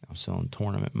in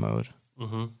tournament mode,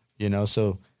 you know?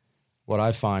 So what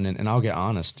I find, and I'll get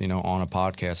honest, you know, on a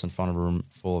podcast in front of a room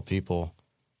full of people,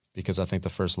 because I think the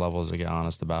first level is to get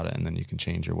honest about it, and then you can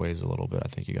change your ways a little bit. I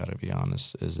think you got to be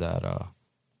honest. Is that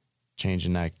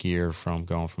changing that gear from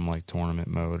going from like tournament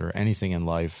mode or anything in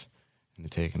life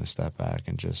and taking a step back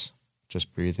and just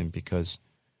breathing, because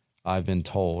I've been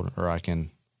told, or I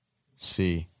can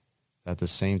see that the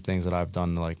same things that I've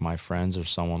done to like my friends or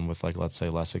someone with like, let's say,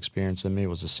 less experience than me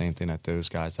was the same thing that those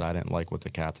guys that I didn't like what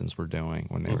the captains were doing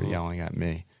when they were yelling at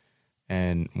me.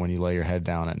 And when you lay your head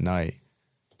down at night,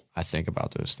 I think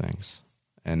about those things,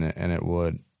 and it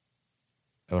would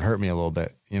hurt me a little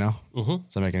bit, you know?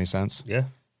 Does that make any sense? Yeah,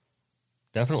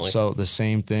 definitely. So the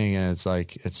same thing, and it's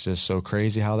like, it's just so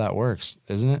crazy how that works,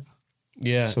 isn't it?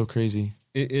 Yeah. So crazy.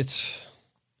 I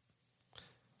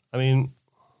mean,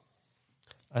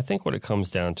 I think what it comes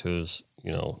down to is,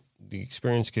 you know, the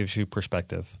experience gives you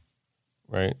perspective,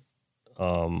 right?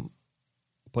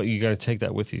 But you got to take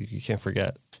that with you. You can't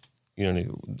forget, you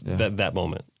know, that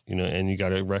moment, you know, and you got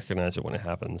to recognize it when it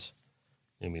happens.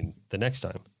 I mean, the next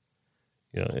time,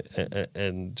 you know,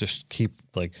 and just keep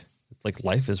like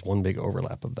life is one big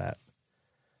overlap of that,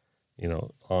 you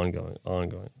know, ongoing.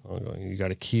 You got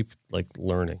to keep like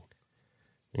learning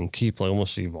and keep like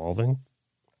almost evolving,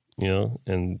 you know,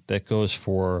 and that goes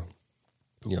for,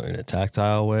 you know, in a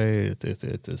tactile way,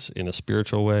 it's in a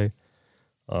spiritual way,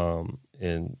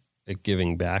 in a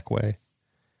giving back way,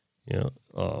 you know,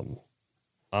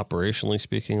 operationally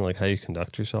speaking, like how you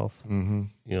conduct yourself, you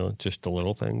know, just the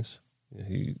little things,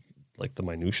 you like the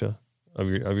minutia of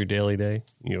your daily day.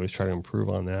 You always try to improve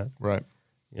on that, Right.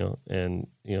 you know, and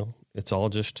you know, it's all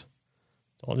just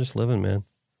living, man,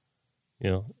 you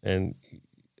know, and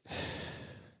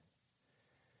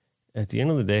at the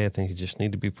end of the day, I think you just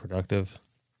need to be productive,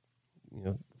 you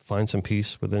know, find some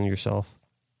peace within yourself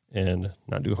and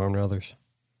not do harm to others.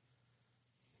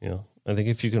 You know, I think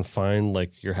if you can find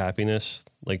like your happiness,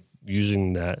 like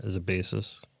using that as a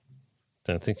basis,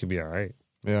 then I think you'll be all right.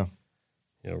 Yeah.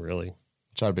 You know, really.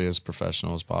 Try to be as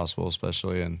professional as possible,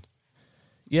 especially in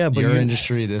but your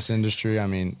industry, this industry. I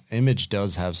mean, image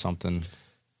does have something.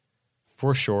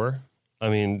 For sure. I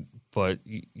mean, but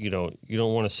you know, you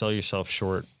don't want to sell yourself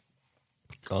short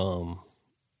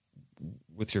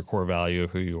with your core value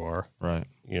of who you are. Right.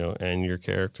 You know, and your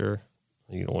character.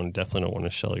 You definitely don't want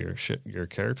to sell your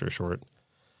character short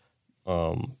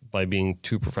by being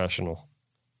too professional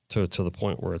to the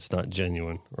point where it's not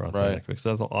genuine or authentic. Right.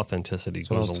 Because the authenticity goes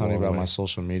a long way. I was telling you about my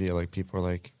social media. Like, people are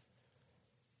like,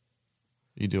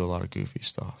 you do a lot of goofy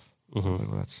stuff. Like,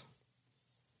 well,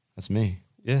 that's me.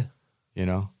 Yeah. You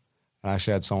know? I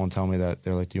actually had someone tell me that.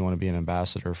 They're like, do you want to be an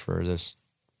ambassador for this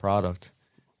product?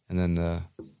 And then the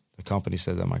company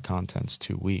said that my content's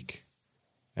too weak.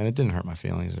 And it didn't hurt my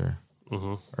feelings or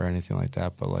anything like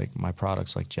that. But like, my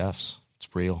product's like Jeff's. It's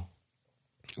real.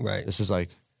 Right. This is like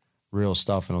real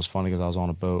stuff. And it was funny because I was on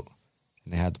a boat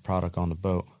and they had the product on the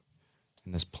boat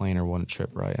and this planer wouldn't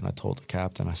trip right. And I told the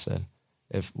captain, I said,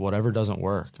 if whatever doesn't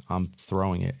work, I'm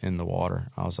throwing it in the water.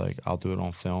 I was like, I'll do it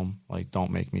on film. Like,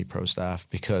 don't make me pro staff,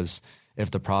 because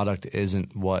if the product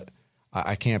isn't what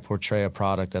I can't portray a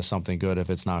product as something good if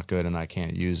it's not good and I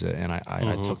can't use it. And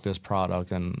I took this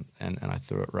product and I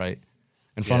threw it right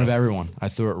in front of everyone. I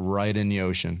threw it right in the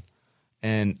ocean.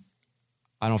 And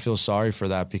I don't feel sorry for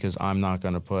that, because I'm not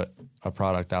going to put a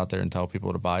product out there and tell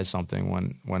people to buy something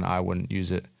when I wouldn't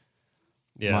use it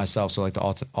myself. So like the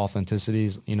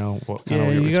authenticities, you know,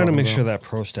 you got to make sure that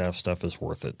pro staff stuff is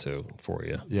worth it too for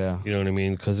you. Yeah. You know what I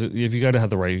mean? Because if you got to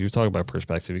have the right, you talk about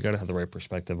perspective, you got to have the right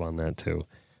perspective on that too.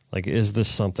 Like, is this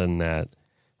something that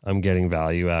I'm getting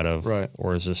value out of? Right.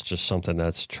 Or is this just something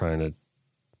that's trying to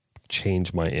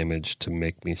change my image to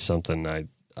make me something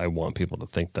I want people to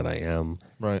think that I am?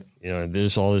 Right. You know,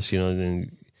 there's all this, you know,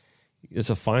 and it's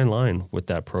a fine line with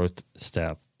that pro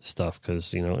staff stuff,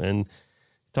 because, you know, and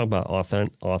talk about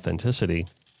authenticity,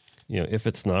 you know, if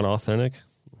it's not authentic,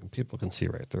 people can see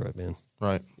right through it, man.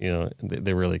 Right. You know,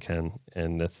 they really can.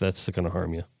 And that's going to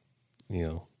harm you, you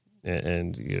know.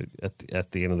 And you,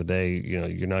 at the end of the day, you know,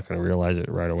 you're not going to realize it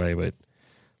right away. But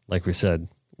like we said,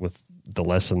 with the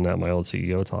lesson that my old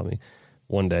CEO taught me,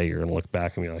 one day you're going to look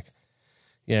back and be like,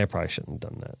 yeah, I probably shouldn't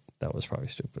have done that. That was probably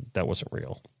stupid. That wasn't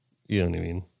real. You know what I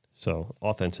mean? So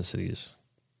authenticity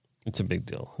it's a big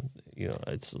deal. You know,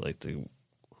 it's like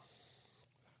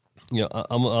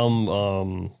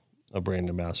I'm a brand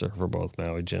ambassador for both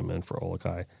Maui Gym and for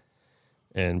Olokai.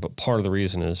 But part of the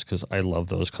reason is because I love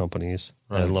those companies.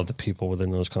 Right. I love the people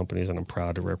within those companies, and I'm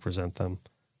proud to represent them.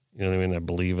 You know what I mean? I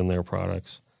believe in their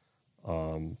products,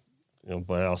 you know,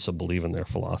 but I also believe in their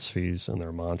philosophies and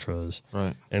their mantras.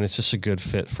 Right. And it's just a good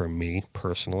fit for me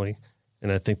personally,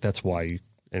 and I think that's why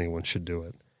anyone should do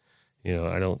it. You know,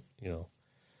 I don't, you know,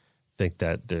 think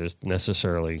that there's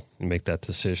necessarily make that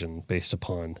decision based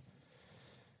upon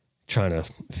trying to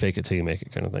fake it till you make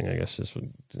it kind of thing. I guess is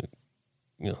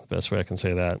the best way I can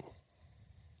say that.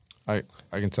 I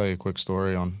can tell you a quick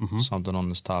story on something on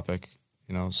this topic.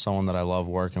 Someone that I love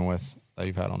working with that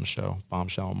you've had on the show,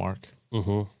 Bombshell and Mark.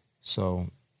 Mm-hmm. So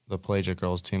the Pelagic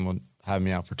girls team would have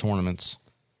me out for tournaments,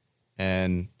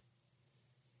 and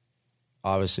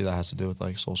obviously that has to do with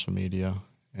like social media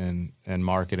and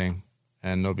marketing.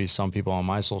 And there'll be some people on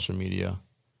my social media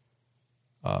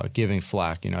giving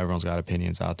flack. Everyone's got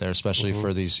opinions out there, especially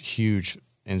for these huge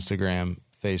Instagram,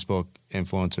 Facebook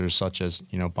influencers such as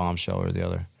Bombshell or the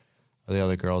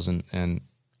other girls. And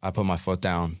I put my foot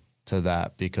down to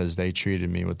that because they treated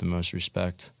me with the most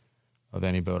respect of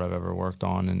any boat I've ever worked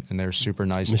on, and they're super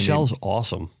nice. Michelle's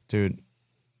awesome, dude.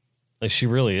 Like she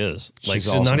really is. Like She's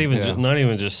so awesome. not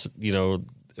even just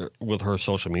with her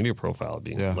social media profile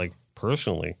being like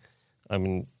personally. I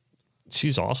mean,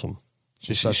 she's awesome.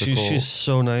 She's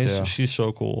so nice. Yeah. She's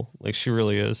so cool. Like she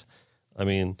really is. I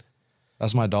mean,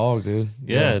 that's my dog, dude.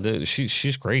 Yeah.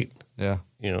 She's great. Yeah.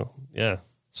 Yeah.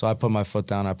 So I put my foot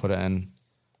down. I put an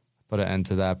end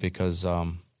to that because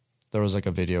there was like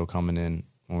a video coming in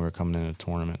when we were coming in a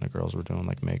tournament and the girls were doing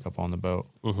like makeup on the boat.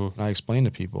 Mm-hmm. And I explained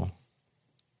to people,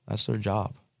 that's their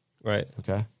job. Right.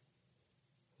 Okay.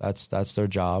 That's their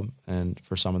job. And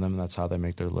for some of them, that's how they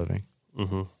make their living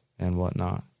and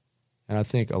whatnot. And I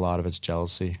think a lot of it's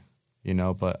jealousy,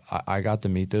 but I got to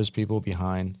meet those people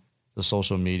behind the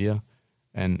social media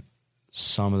and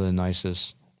some of the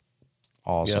nicest,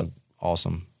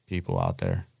 awesome people out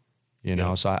there,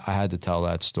 So I had to tell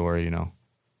that story,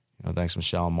 thanks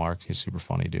Michelle and Mark. He's a super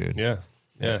funny dude. Yeah.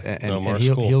 Yeah. And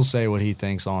he'll say what he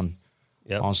thinks on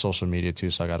social media too.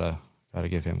 So I gotta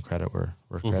give him credit where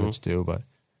credit's due. But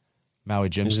Maui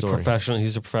Jim story.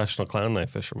 He's a professional clown knife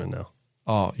fisherman now.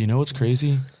 Oh, you know what's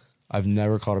crazy? I've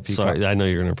never caught a peacock. Sorry, I know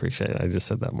you're gonna appreciate it. I just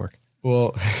said that, Mark.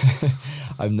 Well,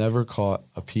 I've never caught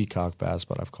a peacock bass,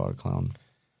 but I've caught a clown.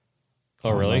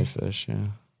 Oh, really? Fish, yeah.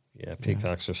 Yeah,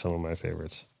 peacocks are some of my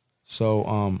favorites.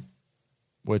 So,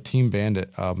 with Team Bandit,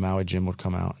 Maui Jim would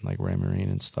come out and like Ray Marine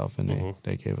and stuff, and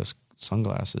they gave us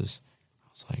sunglasses. I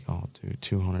was like, oh, dude,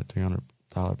 $200,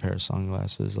 $300 pair of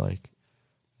sunglasses. Like,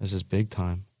 this is big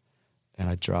time. And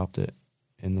I dropped it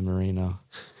in the marina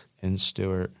in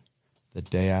Stewart the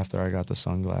day after I got the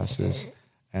sunglasses,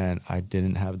 and I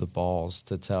didn't have the balls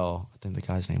to tell. I think the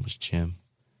guy's name was Jim.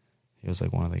 He was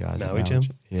like one of the guys. Maui Jim?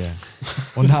 Yeah.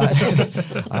 Well, not.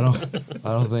 I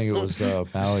don't think it was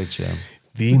Maui Jim.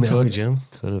 The Maui Jim?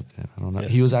 Could have been. I don't know. Yeah.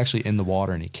 He was actually in the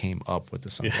water and he came up with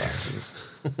the sunglasses.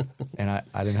 And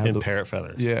I didn't have parrot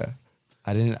feathers. Yeah.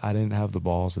 I didn't have the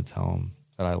balls to tell him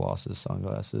that I lost his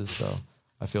sunglasses. So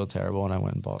I feel terrible, and I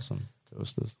went and bought some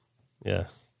Costas. Yeah.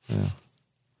 Yeah.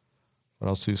 But I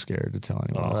was too scared to tell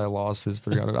anyone that I lost his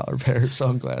 $300 pair of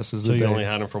sunglasses. So you only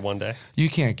had them for one day? You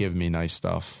can't give me nice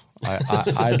stuff.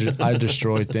 I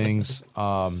destroy things.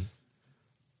 And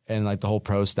like the whole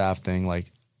pro staff thing,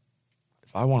 like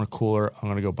if I want a cooler, I'm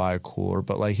going to go buy a cooler.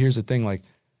 But like, here's the thing, like,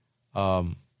 I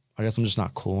guess I'm just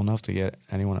not cool enough to get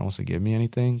anyone that wants to give me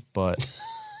anything, but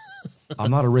I'm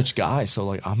not a rich guy. So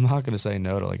like, I'm not going to say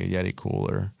no to like a Yeti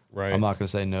cooler. Right. I'm not going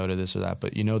to say no to this or that,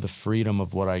 but the freedom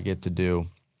of what I get to do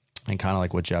and kind of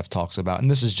like what Jeff talks about.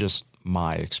 And this is just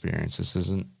my experience. This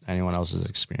isn't anyone else's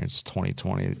experience. It's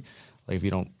 2020. Like if you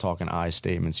don't talk in I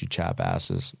statements, you chap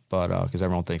asses, but, cause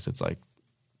everyone thinks it's like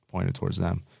pointed towards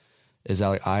them. Is that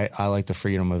like, I like the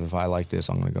freedom of if I like this,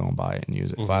 I'm going to go and buy it and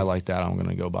use it. If I like that, I'm going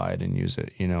to go buy it and use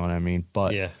it. You know what I mean?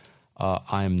 But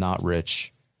I am not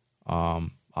rich.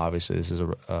 Obviously, this is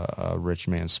a rich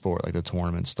man's sport, like the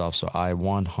tournament stuff. So I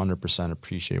 100%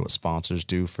 appreciate what sponsors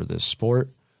do for this sport,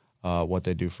 what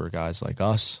they do for guys like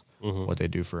us, what they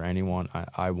do for anyone.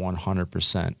 I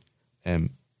 100%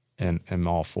 am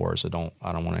all for it. So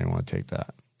I don't want anyone to take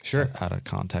that out of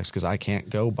context because I can't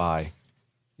go buy.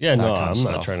 Yeah, no, I'm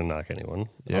not trying to knock anyone.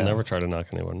 Yeah. I'll never try to knock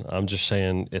anyone. I'm just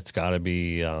saying it's got to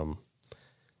be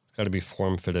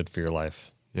form fitted for your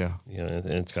life. Yeah, and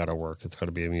it's got to work. It's got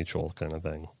to be a mutual kind of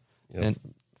thing, and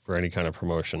for any kind of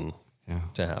promotion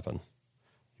to happen.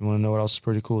 You want to know what else is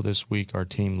pretty cool? This week, our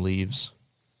team leaves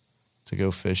to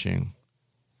go fishing.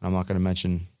 I'm not going to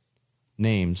mention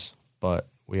names, but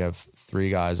we have 3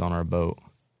 guys on our boat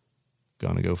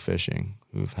going to go fishing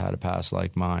who've had a past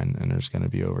like mine, and there's going to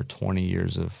be over 20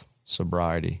 years of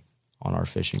sobriety on our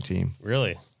fishing team.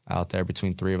 Really? Out there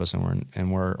between 3 of us,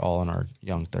 and we're all in our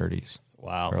young 30s.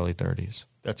 Wow. Early 30s.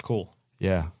 That's cool.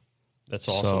 Yeah. That's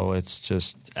awesome. So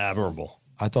it's admirable.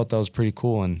 I thought that was pretty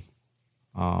cool, and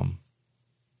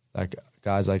that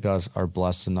guys like us are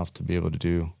blessed enough to be able to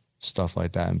do stuff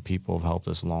like that, and people have helped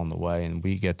us along the way, and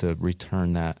we get to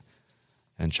return that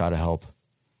and try to help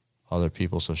other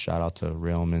people. So shout out to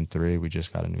Railman 3. We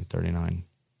just got a new 39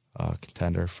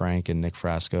 contender, Frank and Nick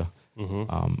Frasca,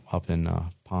 up in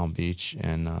Palm Beach,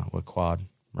 and with Quad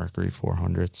Mercury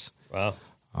 400s. Wow.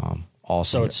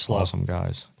 Awesome. So it's slow. Awesome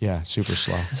guys. Yeah, super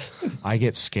slow. I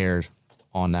get scared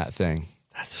on that thing.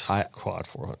 That's Quad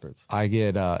 400s. I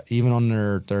get, even on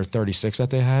their 36 that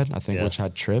they had, I think, which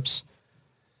had trips,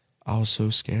 I was so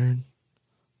scared.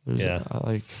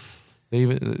 Like, they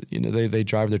even, they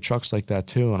drive their trucks like that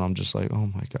too, and I'm just like, oh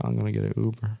my God, I'm going to get an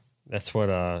Uber. That's what,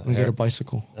 I'm going to get a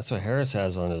bicycle. That's what Harris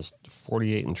has on his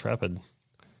 48 Intrepid.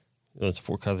 It's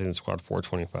Quad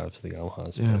 425, so the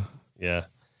Yamahas. Yeah. Yeah.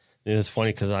 It's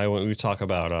funny because we talk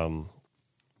about,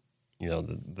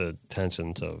 the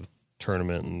tensions of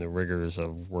tournament and the rigors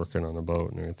of working on a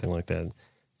boat and everything like that.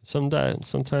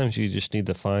 Sometimes you just need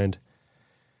to find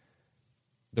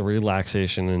the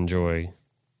relaxation and joy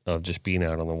of just being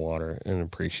out on the water and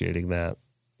appreciating that.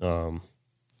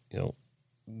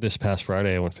 This past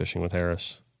Friday I went fishing with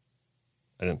Harris.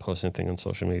 I didn't post anything on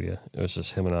social media. It was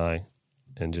just him and I,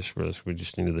 and we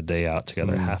just needed the day out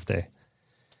together, half day.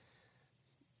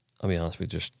 I'll be honest, we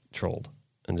just trolled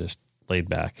and just laid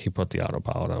back. He put the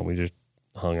autopilot on. We just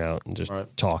hung out and just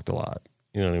talked a lot.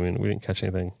 You know what I mean? We didn't catch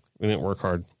anything. We didn't work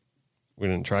hard. We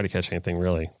didn't try to catch anything,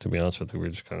 really, to be honest with you. We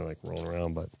were just kind of like rolling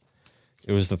around, but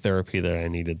it was the therapy that I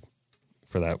needed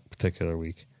for that particular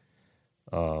week.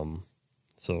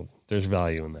 So there's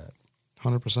value in that.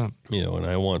 100%. And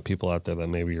I want people out there that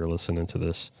maybe you're listening to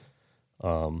this.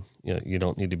 You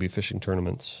don't need to be fishing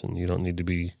tournaments, and you don't need to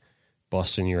be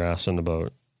busting your ass on the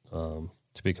boat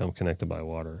to become connected by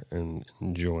water and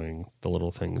enjoying the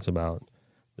little things about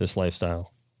this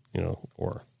lifestyle,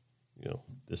 or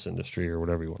this industry or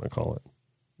whatever you want to call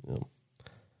it.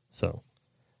 So,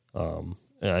 and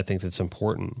I think it's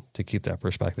important to keep that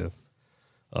perspective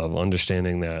of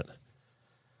understanding that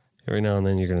every now and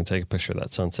then you're going to take a picture of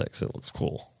that sunset because it looks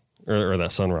cool, or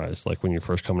that sunrise, like when you're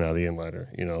first coming out of the inlighter,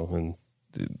 and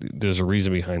there's a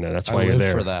reason behind that. That's why you're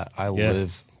there. For that. I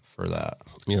live for that.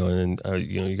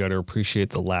 You got to appreciate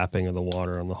the lapping of the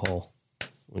water on the hull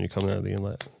when you're coming out of the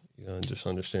inlet, and just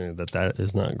understanding that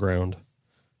is not ground.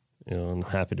 I'm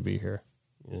happy to be here.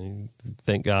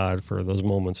 Thank God for those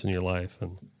moments in your life,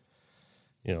 and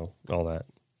all that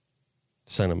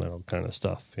sentimental kind of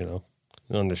stuff.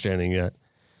 Understanding that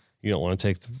you don't want to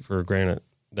take for granted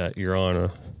that you're on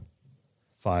a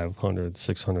 $500,000,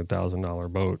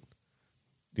 $600,000 boat.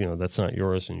 That's not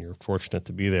yours, and you're fortunate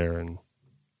to be there, and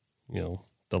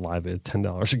the live bid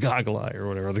 $10 a goggle eye or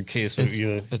whatever the case may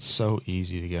be. It's so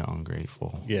easy to get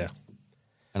ungrateful. Yeah,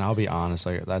 and I'll be honest,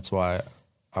 like that's why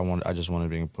I just want to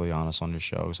be completely honest on your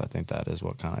show, because I think that is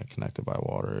what kind of Connected by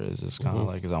Water is. It's kind of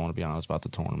like, because I want to be honest about the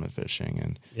tournament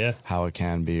fishing and how it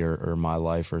can be, or my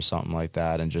life or something like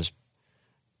that, and just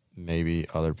maybe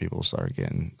other people start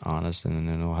getting honest, and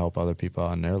then it'll help other people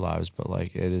out in their lives. But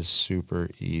like, it is super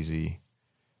easy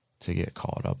to get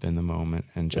caught up in the moment,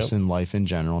 and just in life in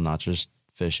general, not just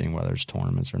fishing, whether it's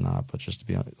tournaments or not, but just to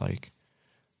be like,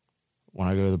 when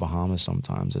I go to the Bahamas,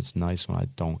 sometimes it's nice when I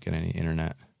don't get any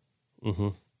internet,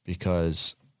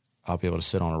 because I'll be able to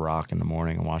sit on a rock in the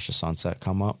morning and watch the sunset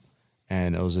come up.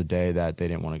 And it was a day that they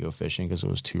didn't want to go fishing because it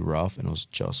was too rough, and it was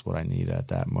just what I needed at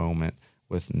that moment,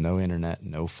 with no internet,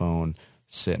 no phone,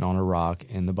 sitting on a rock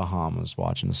in the Bahamas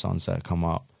watching the sunset come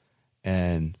up.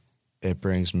 And it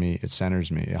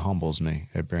centers me, it humbles me,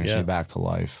 it brings me back to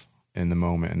life in the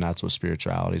moment. And that's what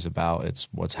spirituality is about. It's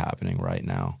what's happening right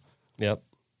now. Yep.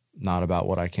 Not about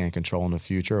what I can't control in the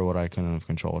future or what I couldn't have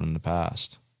controlled in the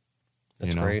past.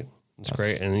 That's great. That's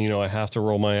great. And, I have to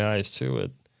roll my eyes too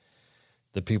at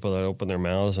the people that open their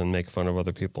mouths and make fun of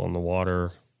other people in the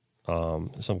water.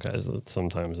 Some guys,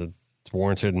 sometimes it's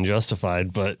warranted and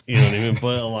justified, but you know what I mean?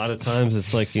 But a lot of times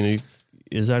it's like,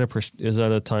 is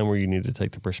that a time where you need to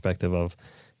take the perspective of,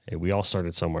 hey, we all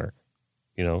started somewhere,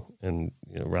 and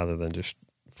rather than just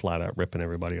flat out ripping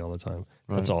everybody all the time.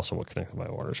 Right. That's also what Connected by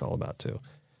Water is all about too,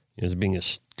 is being a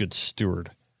good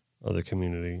steward of the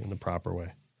community in the proper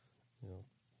way.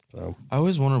 So I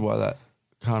always wondered why that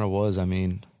kind of was. I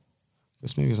mean, I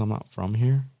guess maybe because I'm not from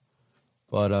here,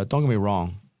 but don't get me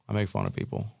wrong, I make fun of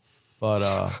people,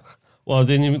 but well,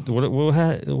 then what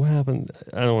happened?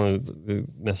 I don't want to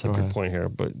mess up your point here,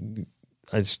 but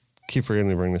I just keep forgetting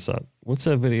to bring this up. What's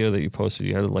that video that you posted?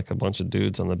 You had like a bunch of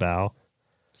dudes on the bow.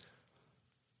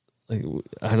 Like,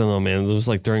 I don't know, man. It was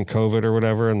like during COVID or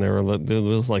whatever, and there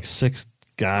was like 6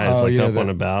 guys up on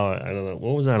the bow. I don't know.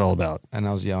 What was that all about? And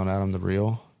I was yelling at them to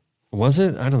reel. Was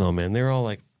it? I don't know, man. They were all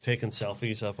like taking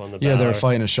selfies up on the bow. Yeah, they were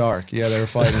fighting a shark.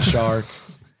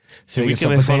 See, we can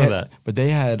make fun of that. But they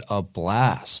had a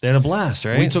blast. They had a blast,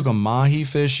 right? We took them mahi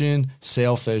fishing,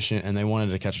 sail fishing, and they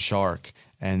wanted to catch a shark.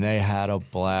 And they had a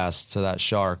blast to that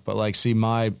shark. But like, see,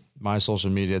 my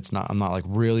social media, I'm not like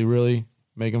really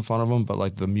making fun of them, but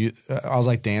like I was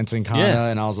like dancing kind of,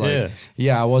 and I was like,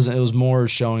 I wasn't. It was more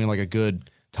showing like a good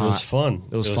time. It was fun.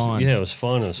 It was fun. Yeah, it was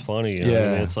fun. It was funny. You know? Yeah,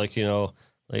 I mean, it's like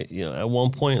at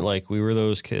one point, like we were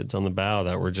those kids on the bow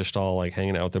that were just all like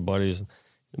hanging out with their buddies.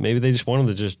 Maybe they just wanted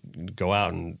to just go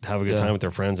out and have a good time with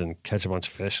their friends and catch a bunch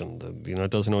of fish. And,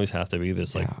 it doesn't always have to be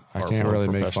this like, I can't really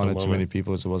make fun of too many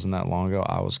people because it wasn't that long ago.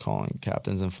 I was calling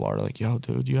captains in Florida like, yo,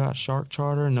 dude, you got a shark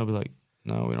charter? And they'll be like,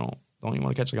 no, we don't. Don't you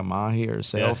want to catch like a mahi or a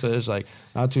sailfish? Like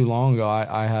not too long ago,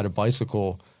 I had a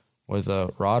bicycle with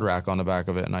a rod rack on the back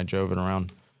of it and I drove it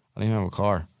around. I didn't even have a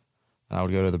car. And I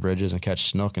would go to the bridges and catch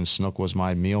snook, and snook was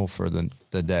my meal for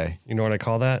the day. You know what I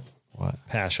call that? What?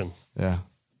 Passion. Yeah.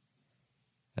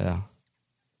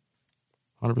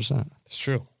 100%. It's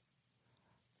true.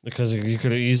 Because you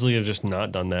could easily have just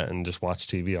not done that and just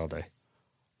watched TV all day.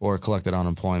 Or collected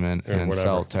unemployment and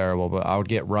felt terrible. But I would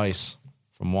get rice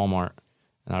from Walmart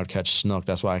and I would catch snook.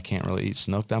 That's why I can't really eat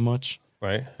snook that much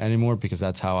anymore, because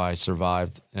that's how I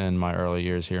survived in my early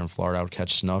years here in Florida. I would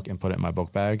catch snook and put it in my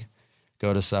book bag,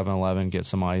 go to 7-Eleven, get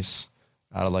some ice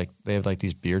out of they have like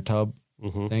these beer tub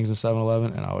things in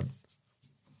 7-Eleven, and I would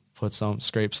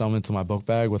scrape some into my book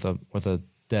bag with a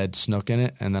dead snook in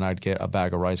it, and then I'd get a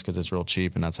bag of rice because it's real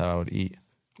cheap, and that's how I would eat.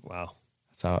 Wow.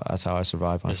 That's how I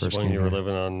survived when I first came here. When you were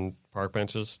living on park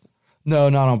benches? No,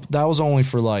 that was only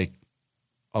for like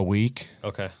a week.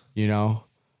 Okay.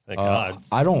 Thank God.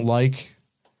 I don't like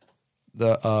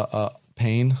the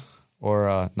pain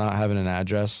or not having an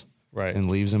address and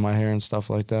leaves in my hair and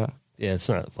stuff like that. Yeah, it's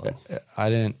not fun.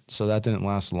 So that didn't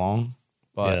last long,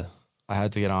 but I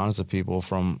had to get honest with people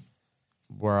from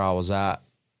where I was at,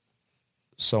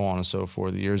 so on and so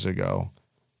forth, years ago,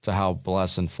 to how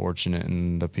blessed and fortunate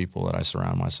and the people that I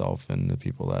surround myself and the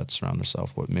people that surround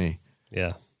themselves with me.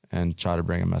 Yeah. And try to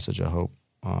bring a message of hope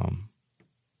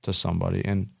to somebody.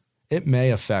 And it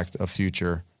may affect a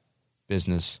future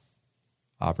business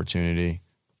opportunity,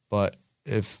 but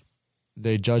if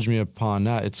they judge me upon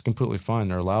that, it's completely fine.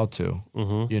 They're allowed to,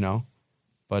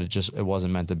 but it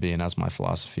wasn't meant to be. And that's my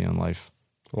philosophy in life.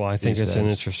 Well, I think it's an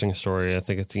interesting story. I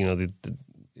think it's,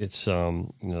 it's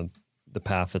the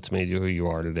path that's made you who you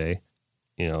are today.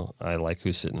 I like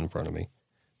who's sitting in front of me.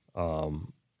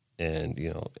 And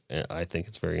I think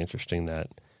it's very interesting that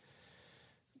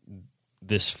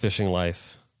this fishing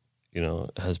life,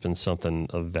 has been something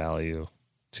of value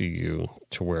to you,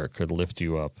 to where it could lift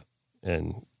you up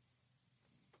and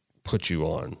put you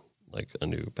on like a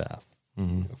new path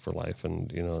for life.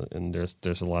 And, and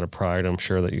there's a lot of pride, I'm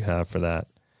sure, that you have for that.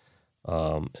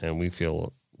 And we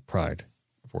feel pride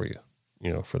for you,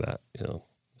 for that,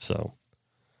 so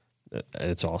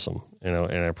it's awesome, and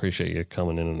I appreciate you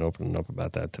coming in and opening up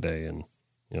about that today, and,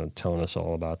 telling us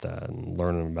all about that and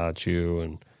learning about you.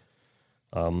 And,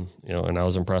 and I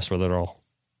was impressed with it all,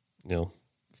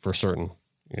 for certain.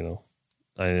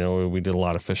 I know we did a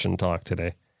lot of fishing talk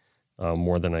today,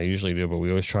 more than I usually do, but we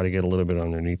always try to get a little bit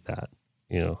underneath that,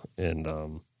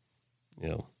 and,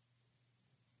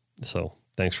 so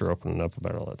thanks for opening up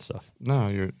about all that stuff. No,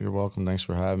 you're welcome. Thanks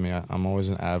for having me. I'm always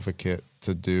an advocate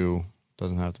to do,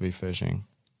 doesn't have to be fishing,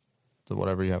 to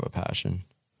whatever you have a passion.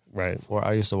 Right. Or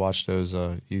I used to watch those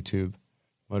YouTube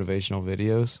motivational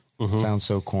videos. Sounds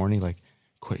so corny, like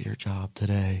quit your job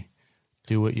today,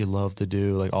 do what you love to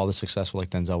do, like all the successful like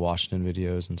Denzel Washington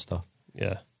videos and stuff.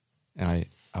 Yeah. And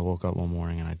I woke up one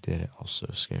morning and I did it. I was so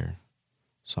scared.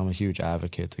 So I'm a huge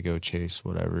advocate to go chase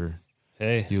whatever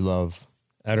you love.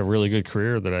 I had a really good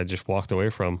career that I just walked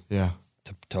away from. Yeah.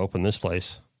 To open this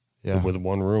place. Yeah. With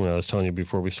one room. I was telling you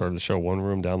before we started the show, one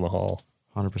room down the hall.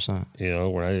 100%.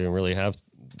 When I didn't really have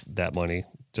that money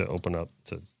to open up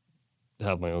to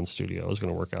have my own studio. I was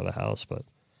going to work out of the house, but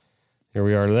here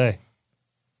we are today.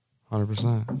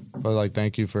 100%. But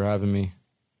thank you for having me.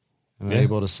 I'm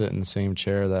able to sit in the same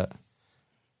chair that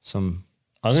some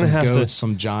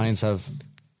giants have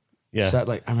sat.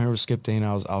 Like I remember Skip Dane.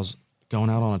 I was going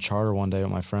out on a charter one day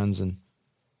with my friends, and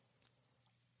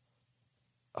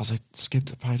I was like, Skip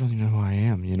probably don't even know who I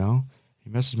am, He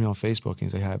messaged me on Facebook, and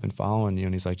he's like, hey, I've been following you,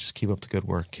 and he's like, just keep up the good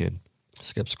work, kid.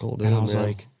 Skip's cool, dude. And I was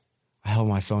like, I held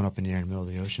my phone up in the air in the middle of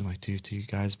the ocean, like, do you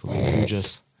guys believe who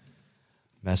just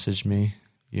messaged me,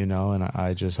 And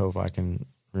I just hope I can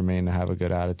remain to have a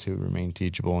good attitude, remain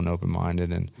teachable and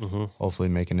open-minded, and hopefully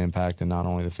make an impact in not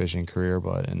only the fishing career,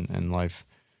 but in life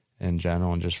in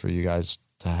general. And just for you guys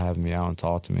to have me out and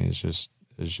talk to me is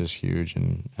just huge.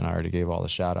 And I already gave all the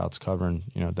shout outs covering,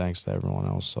 thanks to everyone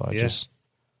else. So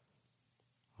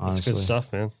honestly. It's good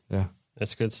stuff, man. Yeah.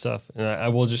 It's good stuff. And I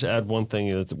will just add one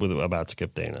thing about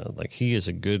Skip Dana. Like, he is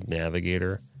a good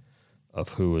navigator of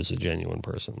who is a genuine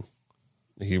person.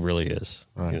 He really is.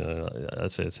 Right. You know,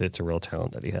 it's a real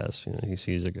talent that he has. You know,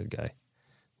 he's a good guy.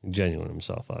 Genuine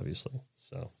himself, obviously.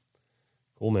 So,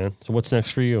 cool, man. So what's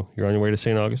next for you? You're on your way to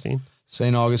St. Augustine?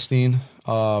 St. Augustine.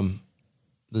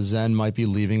 The Zen might be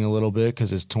leaving a little bit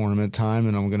because it's tournament time,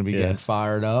 and I'm going to be getting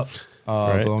fired up.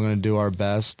 Right. But I'm going to do our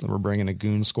best. We're bringing a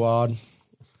goon squad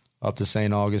up to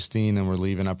St. Augustine, and we're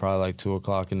leaving at probably like 2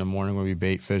 o'clock in the morning. We'll be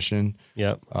bait fishing,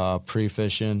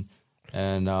 pre-fishing,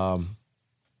 and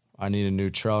I need a new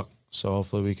truck, so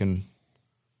hopefully we can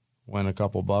win a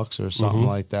couple bucks or something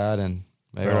like that, and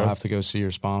maybe I'll have to go see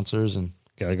your sponsors. And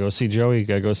gotta go see Joey.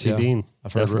 Gotta go see Dean.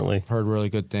 I've Definitely heard really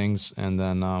good things, and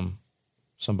then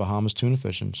some Bahamas tuna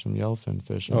fishing, some yellowfin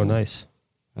fishing. Oh, nice.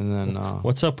 And then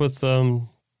what's up with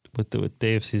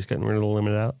Dave's? He's getting rid of the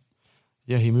limit out.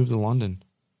 Yeah, he moved to London.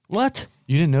 What?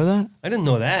 You didn't know that? I didn't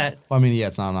know that. Well, I mean, yeah,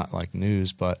 it's not like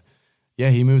news, but yeah,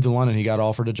 he moved to London. He got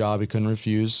offered a job he couldn't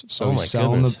refuse, so he's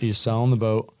selling the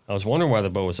boat. I was wondering why the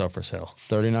boat was up for sale.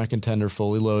 39 contender,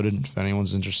 fully loaded. If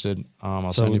anyone's interested,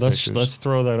 I'll send you pictures. Let's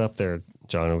throw that up there,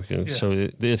 John. Yeah. So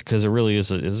because it really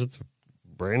is a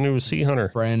brand new Sea Hunter.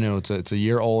 Brand new. It's a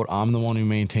year old. I'm the one who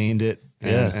maintained it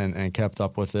and kept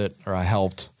up with it, or I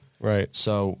helped. Right.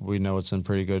 So we know it's in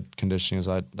pretty good condition.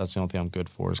 That's the only thing I'm good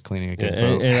for is cleaning a good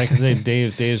boat. And I can say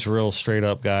Dave's a real straight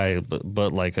up guy,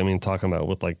 but like, I mean, talking about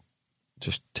with like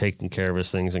just taking care of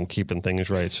his things and keeping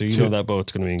things right. So know that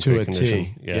boat's going to be in great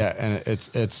condition. Yeah, and it's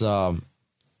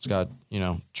got,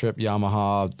 Trip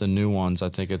Yamaha, the new ones. I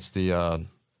think it's the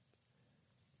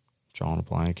drawing a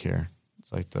blank here.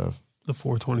 It's like the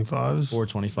 425s.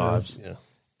 425s. Yeah.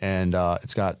 And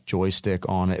it's got joystick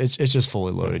on it. It's just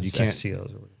fully loaded. You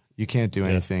can't do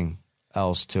anything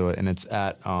else to it. And it's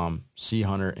at Sea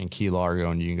Hunter in Key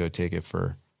Largo, and you can go take it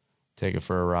for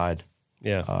a ride.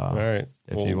 Yeah. All right.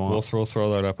 If you want, we'll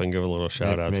throw that up and give a little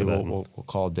shout out to that. We'll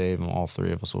call Dave, and all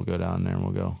three of us will go down there and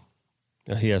we'll go.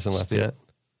 He hasn't left yet?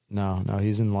 No,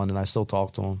 he's in London. I still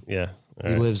talk to him. Yeah.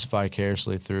 He lives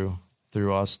vicariously through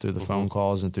us, through the phone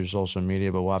calls and through social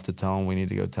media, but we'll have to tell him we need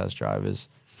to go test drive his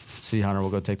Sea Hunter. We'll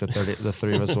go take the 30. The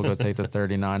three of us will go take the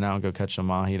 39 out and go catch some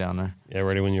mahi down there. Yeah,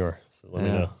 ready when you are. So let me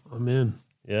know. I'm in.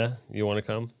 Yeah, you want to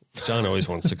come? John always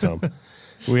wants to come.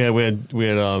 We had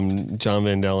John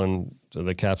Van Dellen,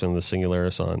 the captain of the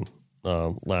Singularis,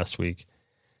 on last week,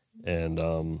 and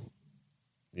I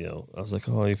was like,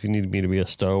 oh, if you need me to be a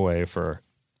stowaway for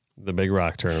the Big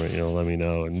Rock tournament, let me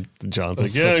know. And John's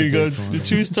like, yeah, you got the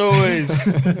 2 stowaways.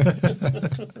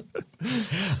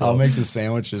 I'll make the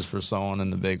sandwiches for someone in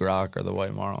the Big Rock or the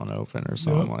White Marlin Open or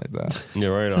something like that. Yeah,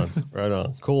 right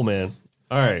on. Cool, man.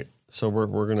 All right, so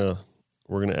we're gonna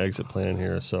exit plan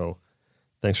here. So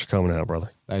thanks for coming out, brother.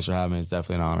 Thanks for having me. It's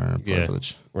definitely an honor and a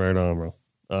privilege. Right on, bro.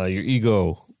 Your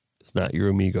ego is not your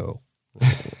amigo.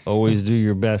 Always do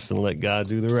your best and let God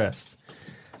do the rest.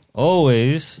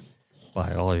 Always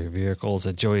buy all your vehicles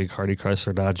at Joey Cardi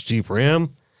Chrysler Dodge Jeep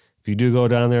Ram. If you do go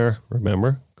down there,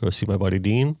 remember, go see my buddy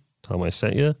Dean. Tell him I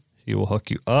sent you. He will hook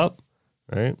you up.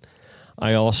 All right.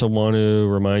 I also want to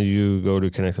remind you, go to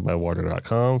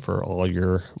connectedbywater.com for all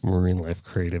your marine life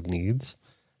creative needs.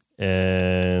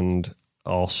 And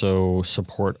also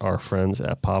support our friends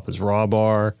at Papa's Raw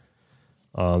Bar.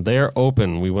 They are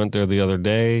open. We went there the other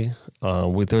day.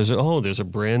 There's a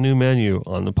brand new menu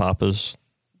on the Papa's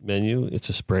menu.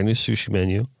 It's a brand new sushi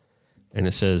menu, and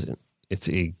it says it's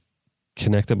a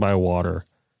Connected by Water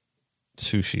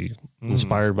sushi,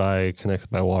 inspired by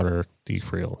Connected by Water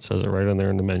deep reel. It says it right on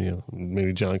there in the menu.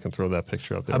 Maybe John can throw that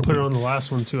picture up there. I put it on the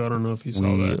last one too. I don't know if you saw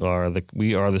that.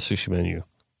 We are the sushi menu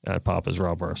at Papa's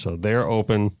Raw Bar. So they're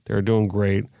open. They're doing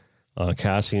great.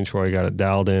 Cassie and Troy got it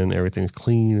dialed in. Everything's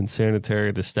clean and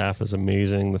sanitary. The staff is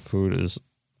amazing. The food is,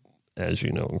 as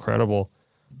you know, incredible.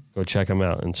 Go check them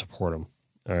out and support them.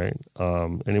 All right.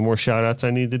 Any more shout outs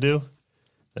I need to do?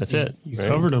 That's it. You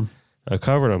covered them. I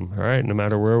covered them. All right. No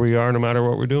matter where we are, no matter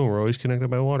what we're doing, we're always connected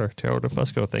by water. Taro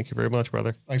DeFusco, thank you very much,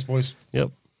 brother. Thanks, boys.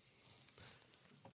 Yep.